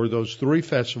Kippur, those three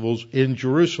festivals in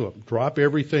Jerusalem. Drop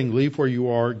everything, leave where you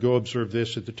are, go observe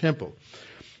this at the temple.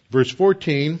 Verse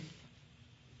 14,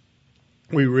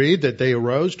 we read that they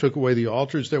arose, took away the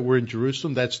altars that were in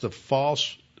Jerusalem. That's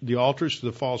the altars to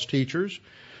the false teachers.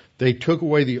 They took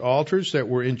away the altars that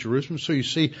were in Jerusalem. So you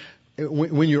see,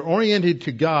 when you're oriented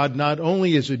to God, not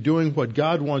only is it doing what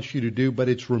God wants you to do, but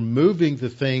it's removing the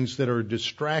things that are a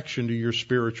distraction to your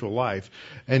spiritual life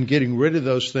and getting rid of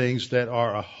those things that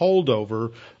are a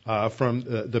holdover from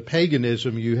the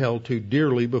paganism you held to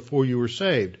dearly before you were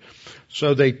saved.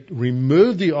 So they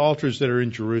removed the altars that are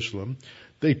in Jerusalem.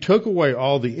 They took away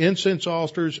all the incense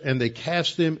altars and they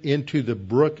cast them into the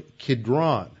brook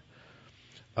Kidron.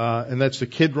 And that's the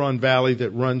Kidron Valley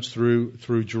that runs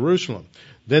through Jerusalem.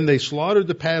 Then they slaughtered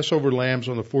the Passover lambs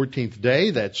on the 14th day.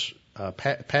 That's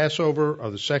Passover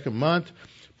of the second month.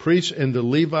 Priests and the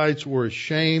Levites were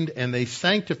ashamed and they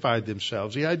sanctified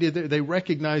themselves. The idea that they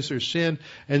recognized their sin,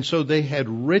 and so they had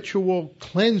ritual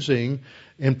cleansing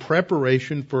in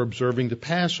preparation for observing the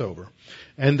Passover.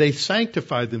 And they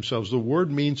sanctified themselves. The word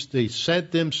means they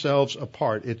set themselves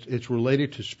apart. It's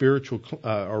related to spiritual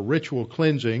or ritual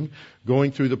cleansing,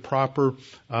 going through the proper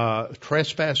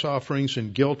trespass offerings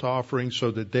and guilt offerings so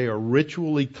that they are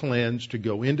ritually cleansed to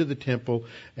go into the temple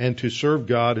and to serve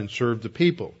God and serve the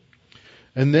people.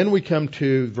 And then we come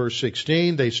to verse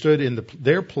 16. They stood in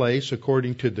their place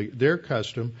according to their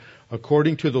custom,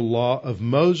 according to the law of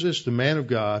Moses, the man of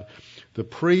God. The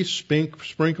priests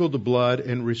sprinkled the blood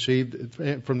and received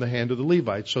it from the hand of the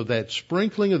Levites. So that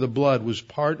sprinkling of the blood was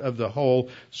part of the whole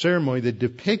ceremony that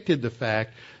depicted the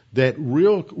fact that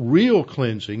real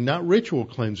cleansing, not ritual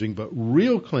cleansing, but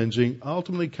real cleansing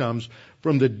ultimately comes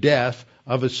from the death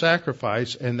of a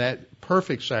sacrifice, and that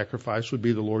perfect sacrifice would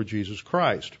be the Lord Jesus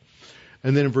Christ.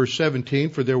 And then in verse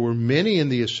 17, for there were many in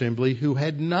the assembly who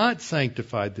had not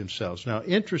sanctified themselves. Now,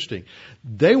 interesting.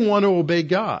 They want to obey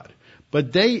God,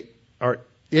 but they are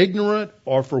ignorant,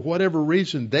 or for whatever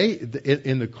reason,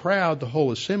 in the crowd, the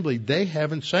whole assembly, they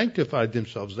haven't sanctified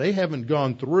themselves. They haven't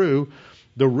gone through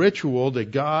the ritual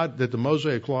that the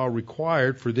Mosaic law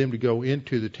required for them to go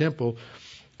into the temple.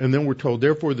 And then we're told,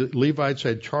 therefore, the Levites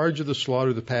had charge of the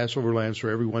slaughter of the Passover lambs for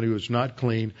everyone who was not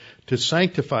clean to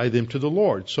sanctify them to the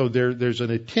Lord. So there's an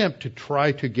attempt to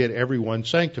try to get everyone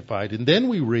sanctified. And then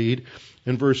we read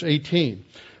in verse 18,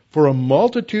 for a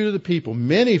multitude of the people,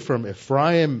 many from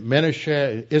Ephraim,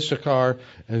 Manasseh, Issachar,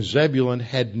 and Zebulun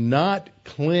had not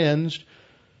cleansed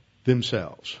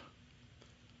themselves.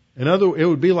 In other words, it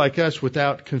would be like us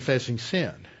without confessing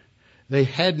sin. They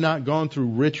had not gone through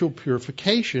ritual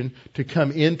purification to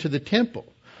come into the temple.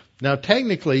 Now,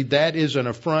 technically, that is an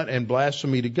affront and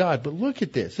blasphemy to God. But look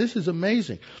at this. This is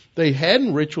amazing. They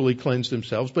hadn't ritually cleansed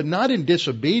themselves, but not in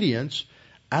disobedience,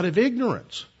 out of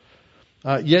ignorance.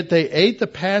 Yet they ate the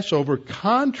Passover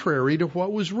contrary to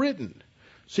what was written.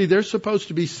 See, they're supposed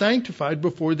to be sanctified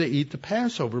before they eat the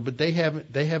Passover, but they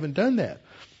haven't done that.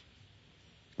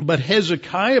 But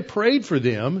Hezekiah prayed for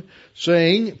them,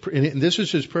 saying, and this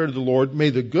is his prayer to the Lord,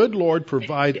 may the good Lord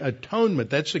provide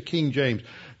atonement. That's the King James.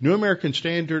 New American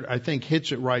Standard, I think,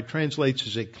 hits it right, translates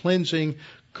as a cleansing.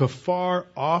 Kafar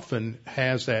often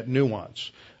has that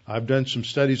nuance. I've done some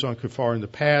studies on kafar in the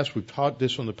past. We've taught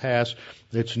this in the past.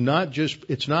 It's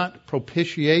not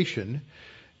propitiation.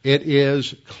 It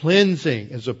is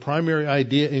cleansing as a primary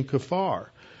idea in kafar.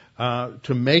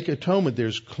 To make atonement,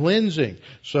 there's cleansing.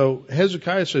 So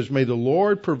Hezekiah says, may the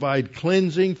Lord provide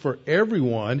cleansing for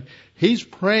everyone. He's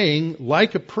praying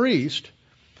like a priest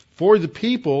for the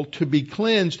people to be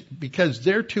cleansed because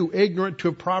they're too ignorant to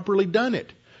have properly done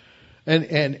it.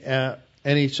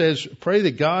 And he says, pray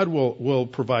that God will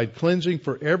provide cleansing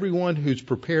for everyone who's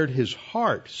prepared his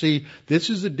heart. See, this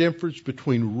is the difference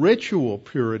between ritual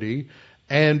purity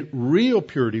and real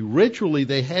purity. Ritually,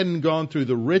 they hadn't gone through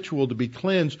the ritual to be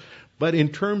cleansed, but in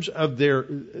terms of their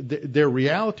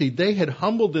reality, they had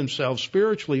humbled themselves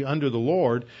spiritually under the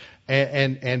Lord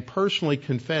and personally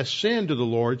confessed sin to the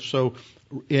Lord. So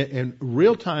in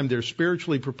real time, they're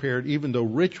spiritually prepared, even though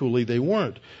ritually they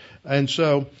weren't. And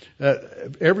so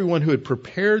everyone who had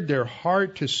prepared their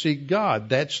heart to seek God,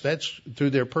 that's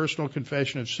through their personal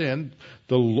confession of sin,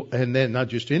 and then not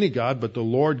just any God, but the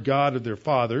Lord God of their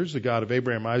fathers, the God of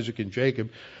Abraham, Isaac, and Jacob,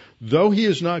 though he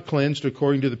is not cleansed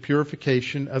according to the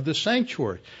purification of the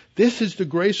sanctuary. This is the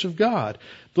grace of God.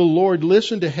 The Lord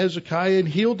listened to Hezekiah and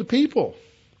healed the people.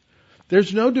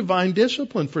 There's no divine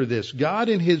discipline for this. God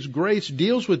in His grace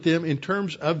deals with them in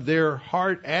terms of their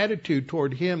heart attitude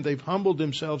toward Him. They've humbled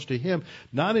themselves to Him,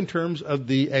 not in terms of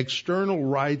the external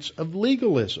rites of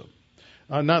legalism.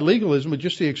 Not legalism, but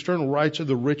just the external rites of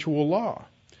the ritual law.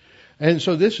 And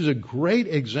so this is a great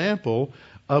example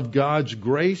of God's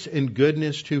grace and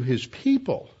goodness to His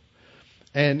people.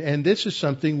 And this is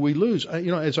something we lose.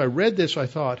 As I read this, I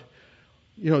thought,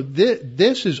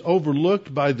 this is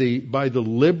overlooked by the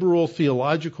liberal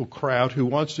theological crowd who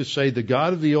wants to say the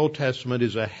God of the Old Testament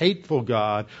is a hateful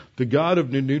God, the God of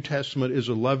the New Testament is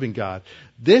a loving God.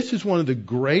 This is one of the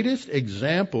greatest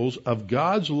examples of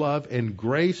God's love and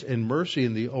grace and mercy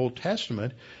in the Old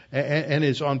Testament, and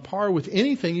is on par with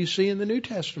anything you see in the New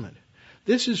Testament.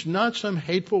 This is not some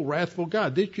hateful, wrathful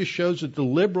God. This just shows that the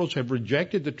liberals have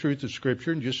rejected the truth of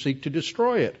Scripture and just seek to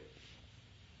destroy it.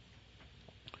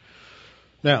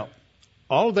 Now,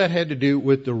 all of that had to do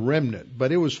with the remnant,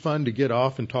 but it was fun to get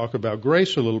off and talk about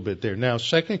grace a little bit there. Now,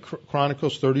 2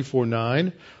 Chronicles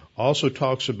 34:9 also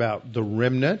talks about the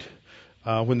remnant.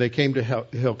 When they came to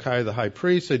Hilkiah the high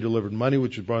priest, they delivered money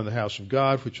which was brought in the house of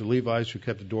God, which the Levites who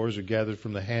kept the doors had gathered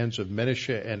from the hands of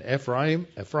Manasseh and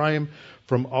Ephraim,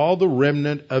 from all the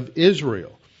remnant of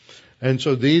Israel. And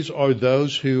so these are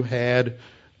those who were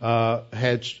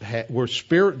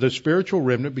the spiritual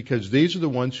remnant, because these are the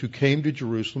ones who came to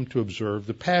Jerusalem to observe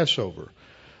the Passover.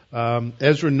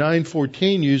 Ezra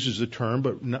 9:14 uses the term,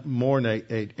 but more in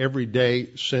a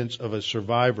everyday sense of a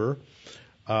survivor.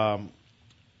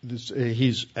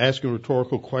 He's asking a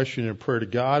rhetorical question in prayer to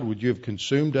God: would you have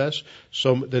consumed us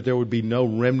so that there would be no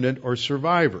remnant or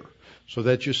survivor? So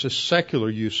that's just a secular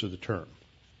use of the term.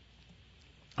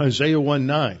 Isaiah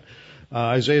 1:9.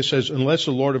 Isaiah says, unless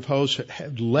the Lord of hosts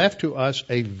had left to us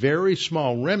a very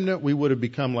small remnant, we would have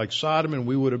become like Sodom and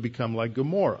we would have become like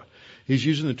Gomorrah. He's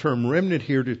using the term remnant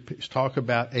here to talk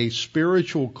about a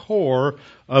spiritual core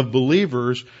of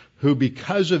believers who,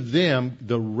 because of them,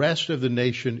 the rest of the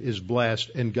nation is blessed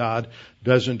and God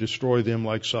doesn't destroy them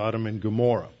like Sodom and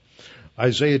Gomorrah.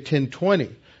 Isaiah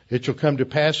 10:20. It shall come to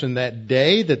pass in that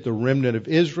day that the remnant of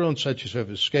Israel and such as have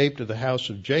escaped of the house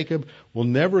of Jacob will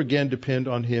never again depend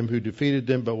on him who defeated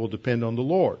them, but will depend on the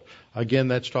Lord. Again,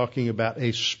 that's talking about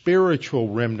a spiritual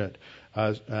remnant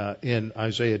in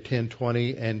Isaiah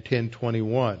 10:20 and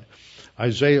 10:21.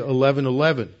 Isaiah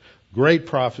 11:11, great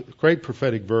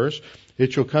prophetic verse.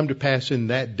 It shall come to pass in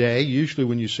that day. Usually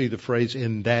when you see the phrase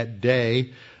in that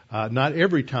day, not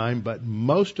every time, but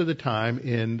most of the time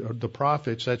in the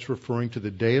prophets, that's referring to the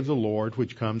day of the Lord,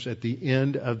 which comes at the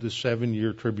end of the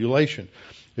 7-year tribulation.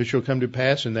 It shall come to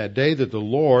pass in that day that the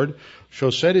Lord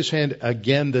shall set his hand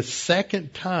again the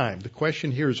second time. The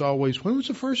question here is always, when was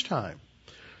the first time?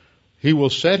 He will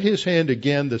set his hand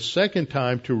again the second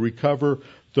time to recover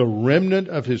the remnant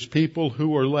of his people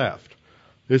who are left.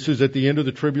 This is at the end of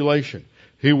the tribulation.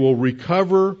 He will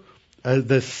recover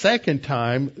the second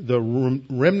time the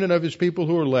remnant of his people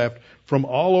who are left from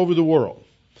all over the world.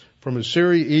 From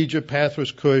Assyria, Egypt,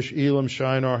 Pathros, Cush, Elam,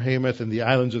 Shinar, Hamath, and the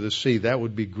islands of the sea. That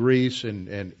would be Greece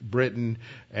and Britain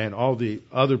and all the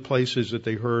other places that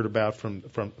they heard about from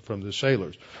the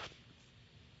sailors.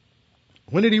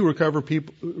 When did he recover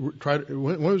people?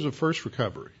 When was the first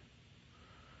recovery?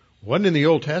 It wasn't in the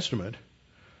Old Testament.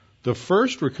 The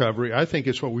first recovery, I think,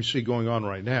 is what we see going on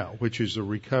right now, which is the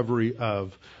recovery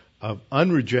of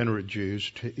unregenerate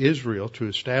Jews to Israel to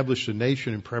establish the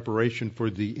nation in preparation for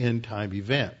the end time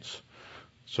events.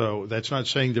 So that's not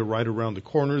saying they're right around the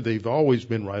corner. They've always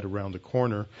been right around the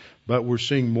corner, but we're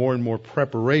seeing more and more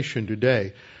preparation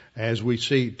today. As we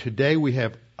see today, we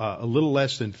have a little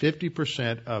less than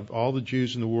 50% of all the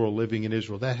Jews in the world living in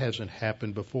Israel. That hasn't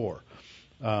happened before.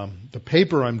 The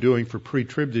paper I'm doing for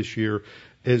pre-trib this year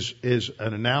is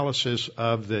an analysis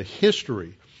of the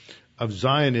history of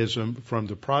Zionism from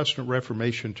the Protestant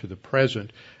Reformation to the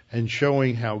present, and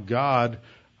showing how God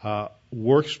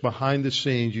works behind the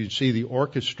scenes. You see the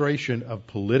orchestration of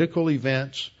political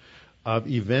events, of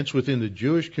events within the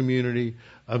Jewish community,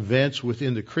 events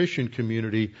within the Christian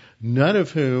community, none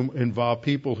of whom involve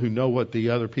people who know what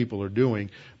the other people are doing.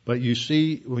 But you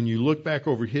see, when you look back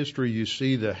over history, you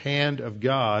see the hand of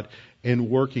God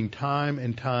in working time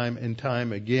and time and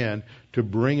time again to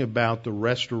bring about the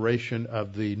restoration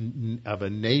of a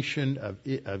nation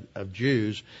of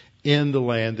Jews in the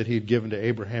land that he had given to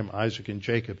Abraham, Isaac, and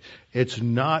Jacob. It's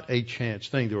not a chance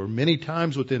thing. There were many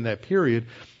times within that period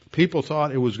people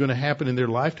thought it was going to happen in their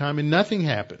lifetime, and nothing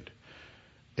happened.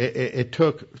 It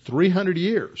took 300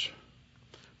 years,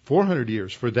 400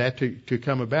 years for that to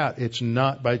come about. It's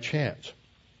not by chance.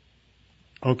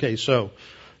 Okay, so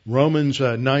Romans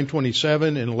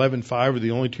 9:27 and 11:5 are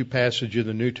the only two passages in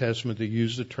the New Testament that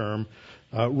use the term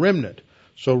remnant.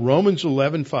 So Romans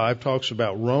 11:5 talks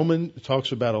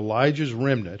about Elijah's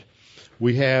remnant.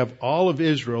 We have all of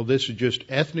Israel. This is just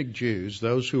ethnic Jews,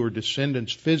 those who are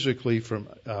descendants physically from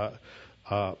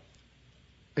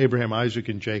Abraham, Isaac,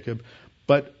 and Jacob.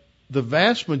 But the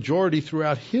vast majority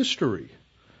throughout history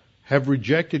have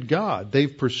rejected God.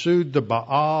 They've pursued the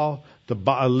Baal, the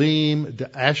Baalim,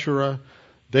 the Asherah.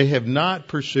 They have not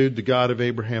pursued the God of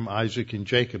Abraham, Isaac, and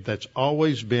Jacob. That's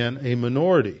always been a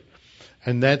minority.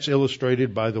 And that's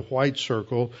illustrated by the white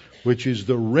circle, which is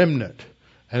the remnant.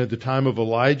 And at the time of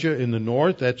Elijah in the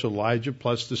north, that's Elijah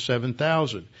plus the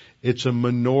 7,000. It's a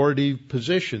minority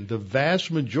position. The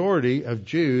vast majority of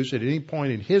Jews at any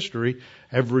point in history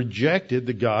have rejected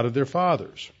the God of their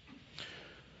fathers.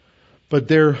 But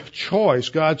their choice,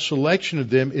 God's selection of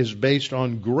them, is based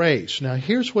on grace. Now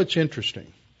here's what's interesting.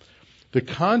 The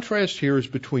contrast here is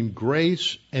between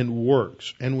grace and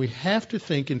works. And we have to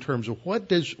think in terms of what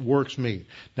does works mean.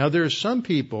 Now there are some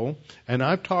people, and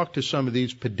I've talked to some of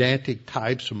these pedantic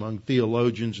types among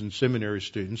theologians and seminary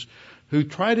students, who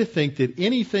try to think that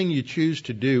anything you choose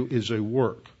to do is a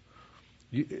work.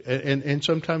 And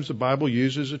sometimes the Bible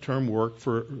uses the term work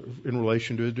in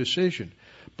relation to a decision.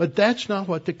 But that's not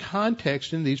what the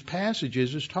context in these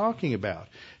passages is talking about.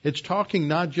 It's talking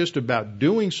not just about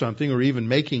doing something or even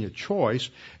making a choice.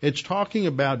 It's talking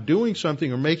about doing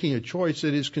something or making a choice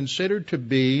that is considered to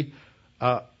be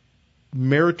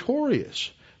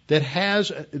meritorious,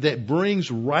 that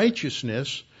brings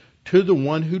righteousness to the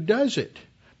one who does it,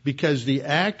 because the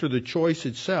act or the choice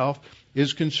itself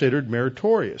is considered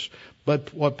meritorious.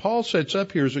 But what Paul sets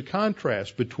up here is a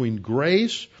contrast between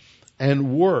grace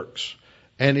and works.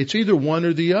 And it's either one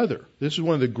or the other. This is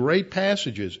one of the great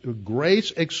passages.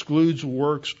 Grace excludes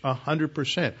works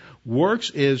 100%. Works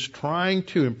is trying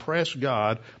to impress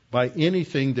God by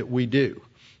anything that we do.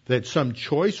 That some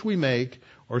choice we make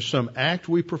or some act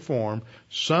we perform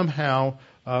somehow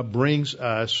brings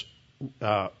us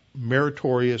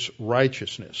meritorious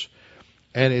righteousness.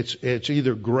 And it's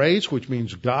either grace, which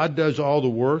means God does all the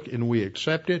work and we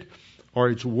accept it, or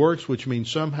it's works, which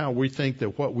means somehow we think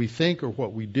that what we think or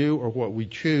what we do or what we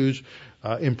choose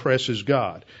impresses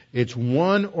God. It's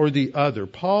one or the other.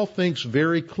 Paul thinks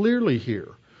very clearly here.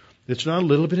 It's not a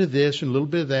little bit of this and a little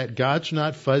bit of that. God's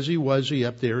not fuzzy-wuzzy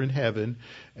up there in heaven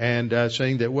and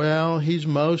saying that, well, He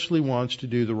mostly wants to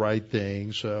do the right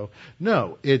thing. So,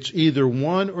 no, it's either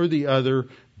one or the other.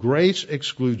 Grace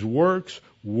excludes works.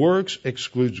 Works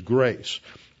excludes grace.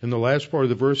 In the last part of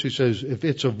the verse, he says, if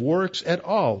it's of works at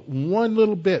all, one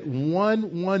little bit,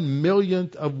 one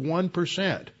millionth of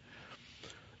 1%,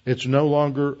 it's no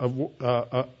longer,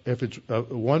 if it's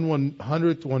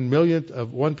 1/100th, 1/1,000,000th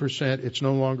of 1%, it's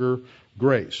no longer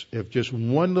grace. If just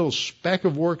one little speck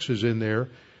of works is in there,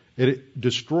 it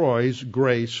destroys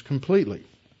grace completely.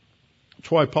 That's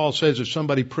why Paul says if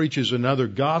somebody preaches another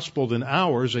gospel than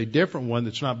ours, a different one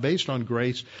that's not based on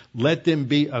grace, let them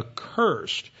be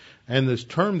accursed. And this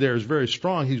term there is very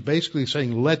strong. He's basically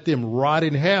saying let them rot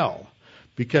in hell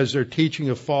because they're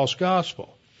teaching a false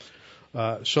gospel.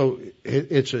 So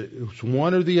it's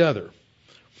one or the other.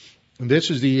 And this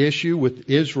is the issue with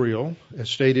Israel, as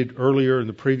stated earlier in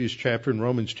the previous chapter in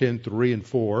Romans 10:3 and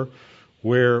 4,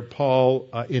 where Paul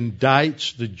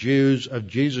indicts the Jews of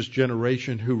Jesus'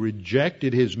 generation who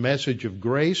rejected his message of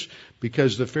grace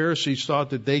because the Pharisees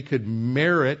thought that they could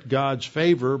merit God's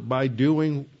favor by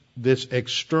doing this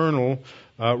external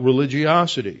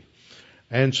religiosity.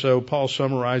 And so Paul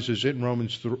summarizes it in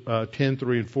Romans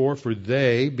 10:3 and 4, for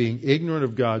they, being ignorant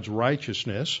of God's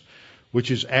righteousness, which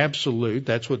is absolute,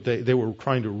 that's what they were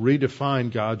trying to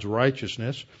redefine God's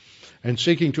righteousness, and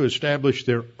seeking to establish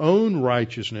their own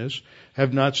righteousness,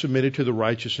 have not submitted to the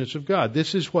righteousness of God.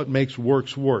 This is what makes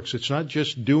works. It's not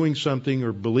just doing something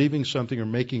or believing something or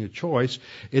making a choice.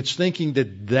 It's thinking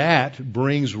that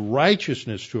brings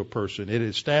righteousness to a person. It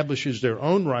establishes their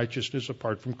own righteousness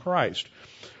apart from Christ.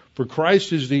 For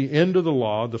Christ is the end of the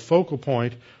law, the focal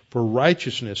point for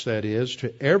righteousness, that is,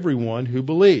 to everyone who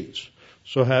believes.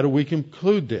 So how do we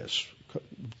conclude this?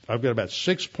 I've got about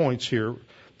 6 points here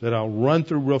that I'll run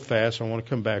through real fast. I want to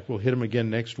come back. We'll hit them again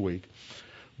next week.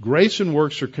 Grace and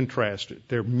works are contrasted.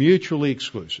 They're mutually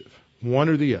exclusive, one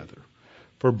or the other.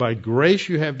 For by grace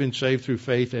you have been saved through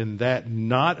faith, and that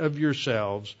not of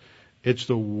yourselves. It's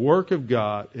the work of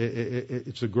God.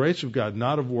 It's the grace of God,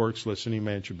 not of works, lest any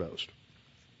man should boast.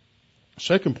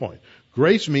 Second point,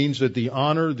 grace means that the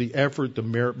honor, the effort, the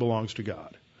merit belongs to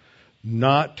God,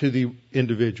 not to the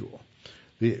individual.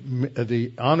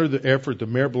 The honor, the effort, the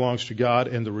merit belongs to God,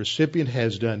 and the recipient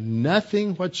has done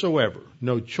nothing whatsoever,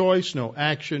 no choice, no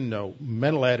action, no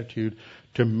mental attitude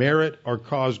to merit or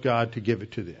cause God to give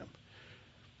it to them.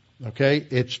 Okay?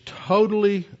 It's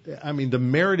totally, the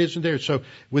merit isn't there. So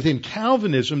within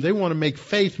Calvinism, they want to make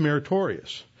faith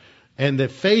meritorious. And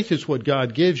that faith is what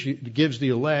God gives the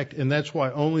elect, and that's why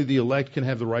only the elect can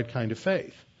have the right kind of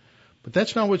faith. But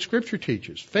that's not what Scripture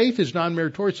teaches. Faith is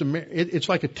non-meritorious. It's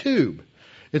like a tube.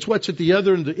 It's what's at the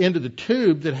other end of the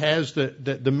tube that has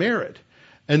the merit.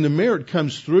 And the merit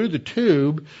comes through the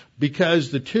tube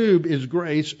because the tube is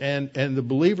grace, and the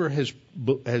believer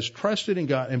has trusted in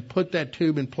God and put that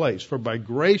tube in place. For by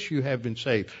grace you have been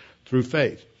saved through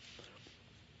faith.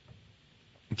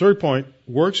 Third point,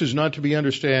 works is not to be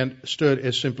understood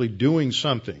as simply doing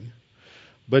something,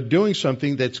 but doing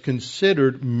something that's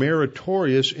considered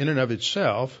meritorious in and of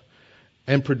itself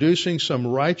and producing some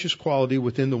righteous quality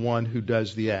within the one who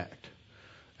does the act.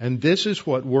 And this is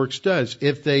what works does.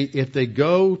 If they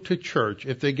go to church,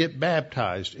 if they get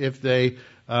baptized, if they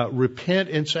repent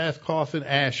in sackcloth and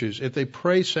ashes, if they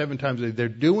pray 7 times a day, they're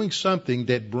doing something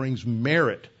that brings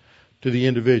merit to the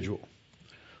individual.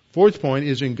 Fourth point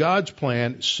is, in God's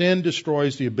plan, sin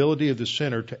destroys the ability of the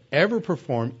sinner to ever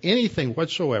perform anything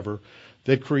whatsoever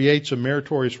that creates a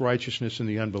meritorious righteousness in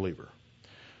the unbeliever.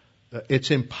 It's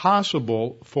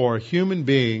impossible for a human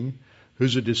being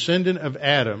who's a descendant of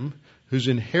Adam, who's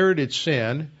inherited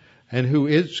sin, and who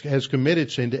has committed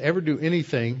sin to ever do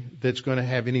anything that's going to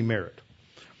have any merit.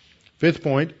 Fifth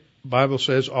point, Bible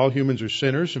says all humans are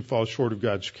sinners and fall short of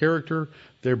God's character.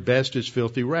 Their best is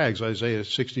filthy rags. Isaiah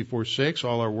 64:6,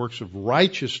 all our works of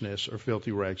righteousness are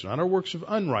filthy rags. Not our works of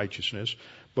unrighteousness,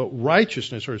 but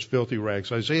righteousness are as filthy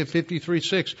rags. Isaiah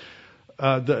 53:6,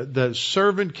 the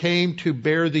servant came to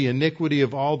bear the iniquity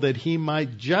of all that he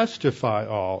might justify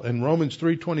all. And Romans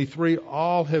 3:23,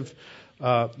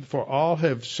 for all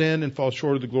have sinned and fall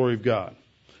short of the glory of God.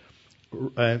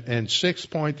 And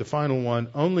sixth point, the final one,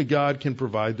 only God can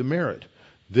provide the merit.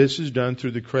 This is done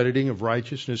through the crediting of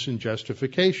righteousness and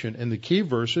justification. And the key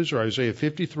verses are Isaiah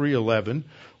 53:11,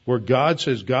 where God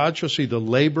says, God shall see the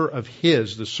labor of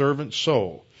his, the servant's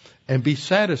soul, and be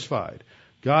satisfied.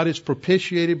 God is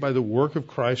propitiated by the work of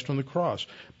Christ on the cross.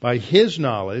 By his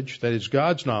knowledge, that is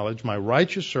God's knowledge, my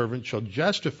righteous servant shall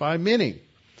justify many,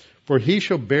 for he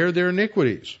shall bear their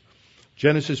iniquities.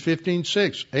 Genesis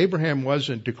 15:6, Abraham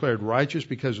wasn't declared righteous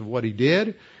because of what he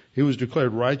did. He was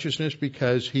declared righteousness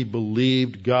because he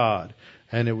believed God,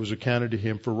 and it was accounted to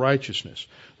him for righteousness.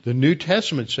 The New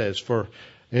Testament says,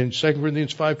 in 2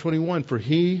 Corinthians 5:21, for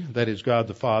he, that is God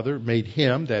the Father, made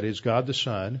him, that is God the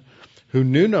Son, who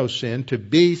knew no sin, to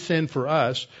be sin for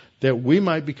us, that we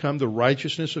might become the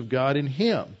righteousness of God in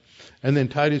him. And then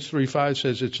Titus 3:5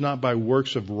 says, it's not by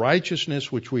works of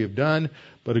righteousness which we have done,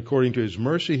 but according to his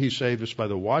mercy he saved us by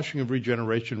the washing of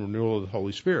regeneration, renewal of the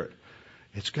Holy Spirit.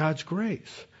 It's God's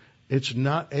grace.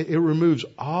 It removes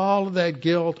all of that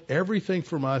guilt, everything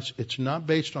from us. It's not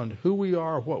based on who we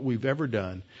are or what we've ever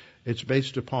done. It's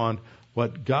based upon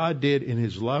what God did in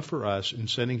his love for us in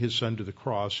sending his son to the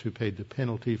cross, who paid the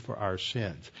penalty for our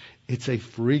sins. It's a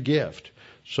free gift.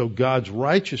 So God's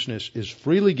righteousness is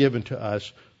freely given to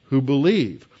us who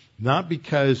believe, not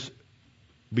because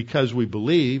we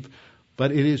believe,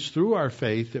 but it is through our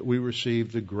faith that we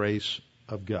receive the grace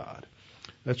of God.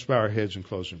 Let's bow our heads and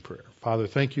close in prayer. Father,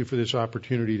 thank you for this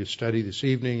opportunity to study this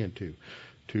evening and to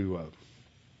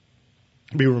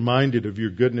be reminded of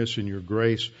your goodness and your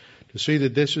grace, to see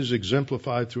that this is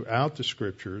exemplified throughout the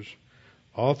Scriptures,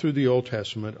 all through the Old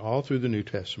Testament, all through the New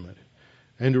Testament,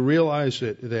 and to realize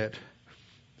that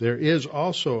there is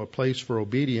also a place for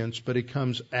obedience, but it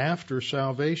comes after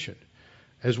salvation.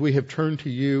 As we have turned to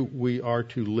you, we are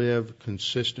to live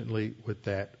consistently with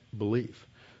that belief.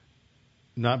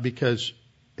 Not because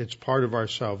it's part of our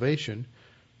salvation,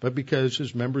 but because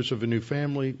as members of a new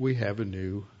family, we have a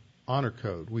new honor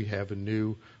code. We have a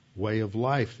new way of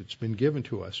life that's been given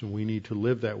to us, and we need to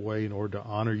live that way in order to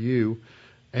honor you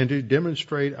and to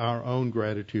demonstrate our own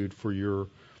gratitude for your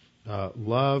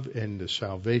love and the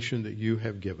salvation that you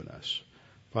have given us.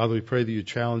 Father, we pray that you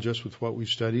challenge us with what we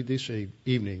studied this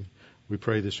evening. We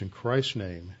pray this in Christ's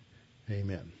name.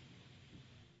 Amen.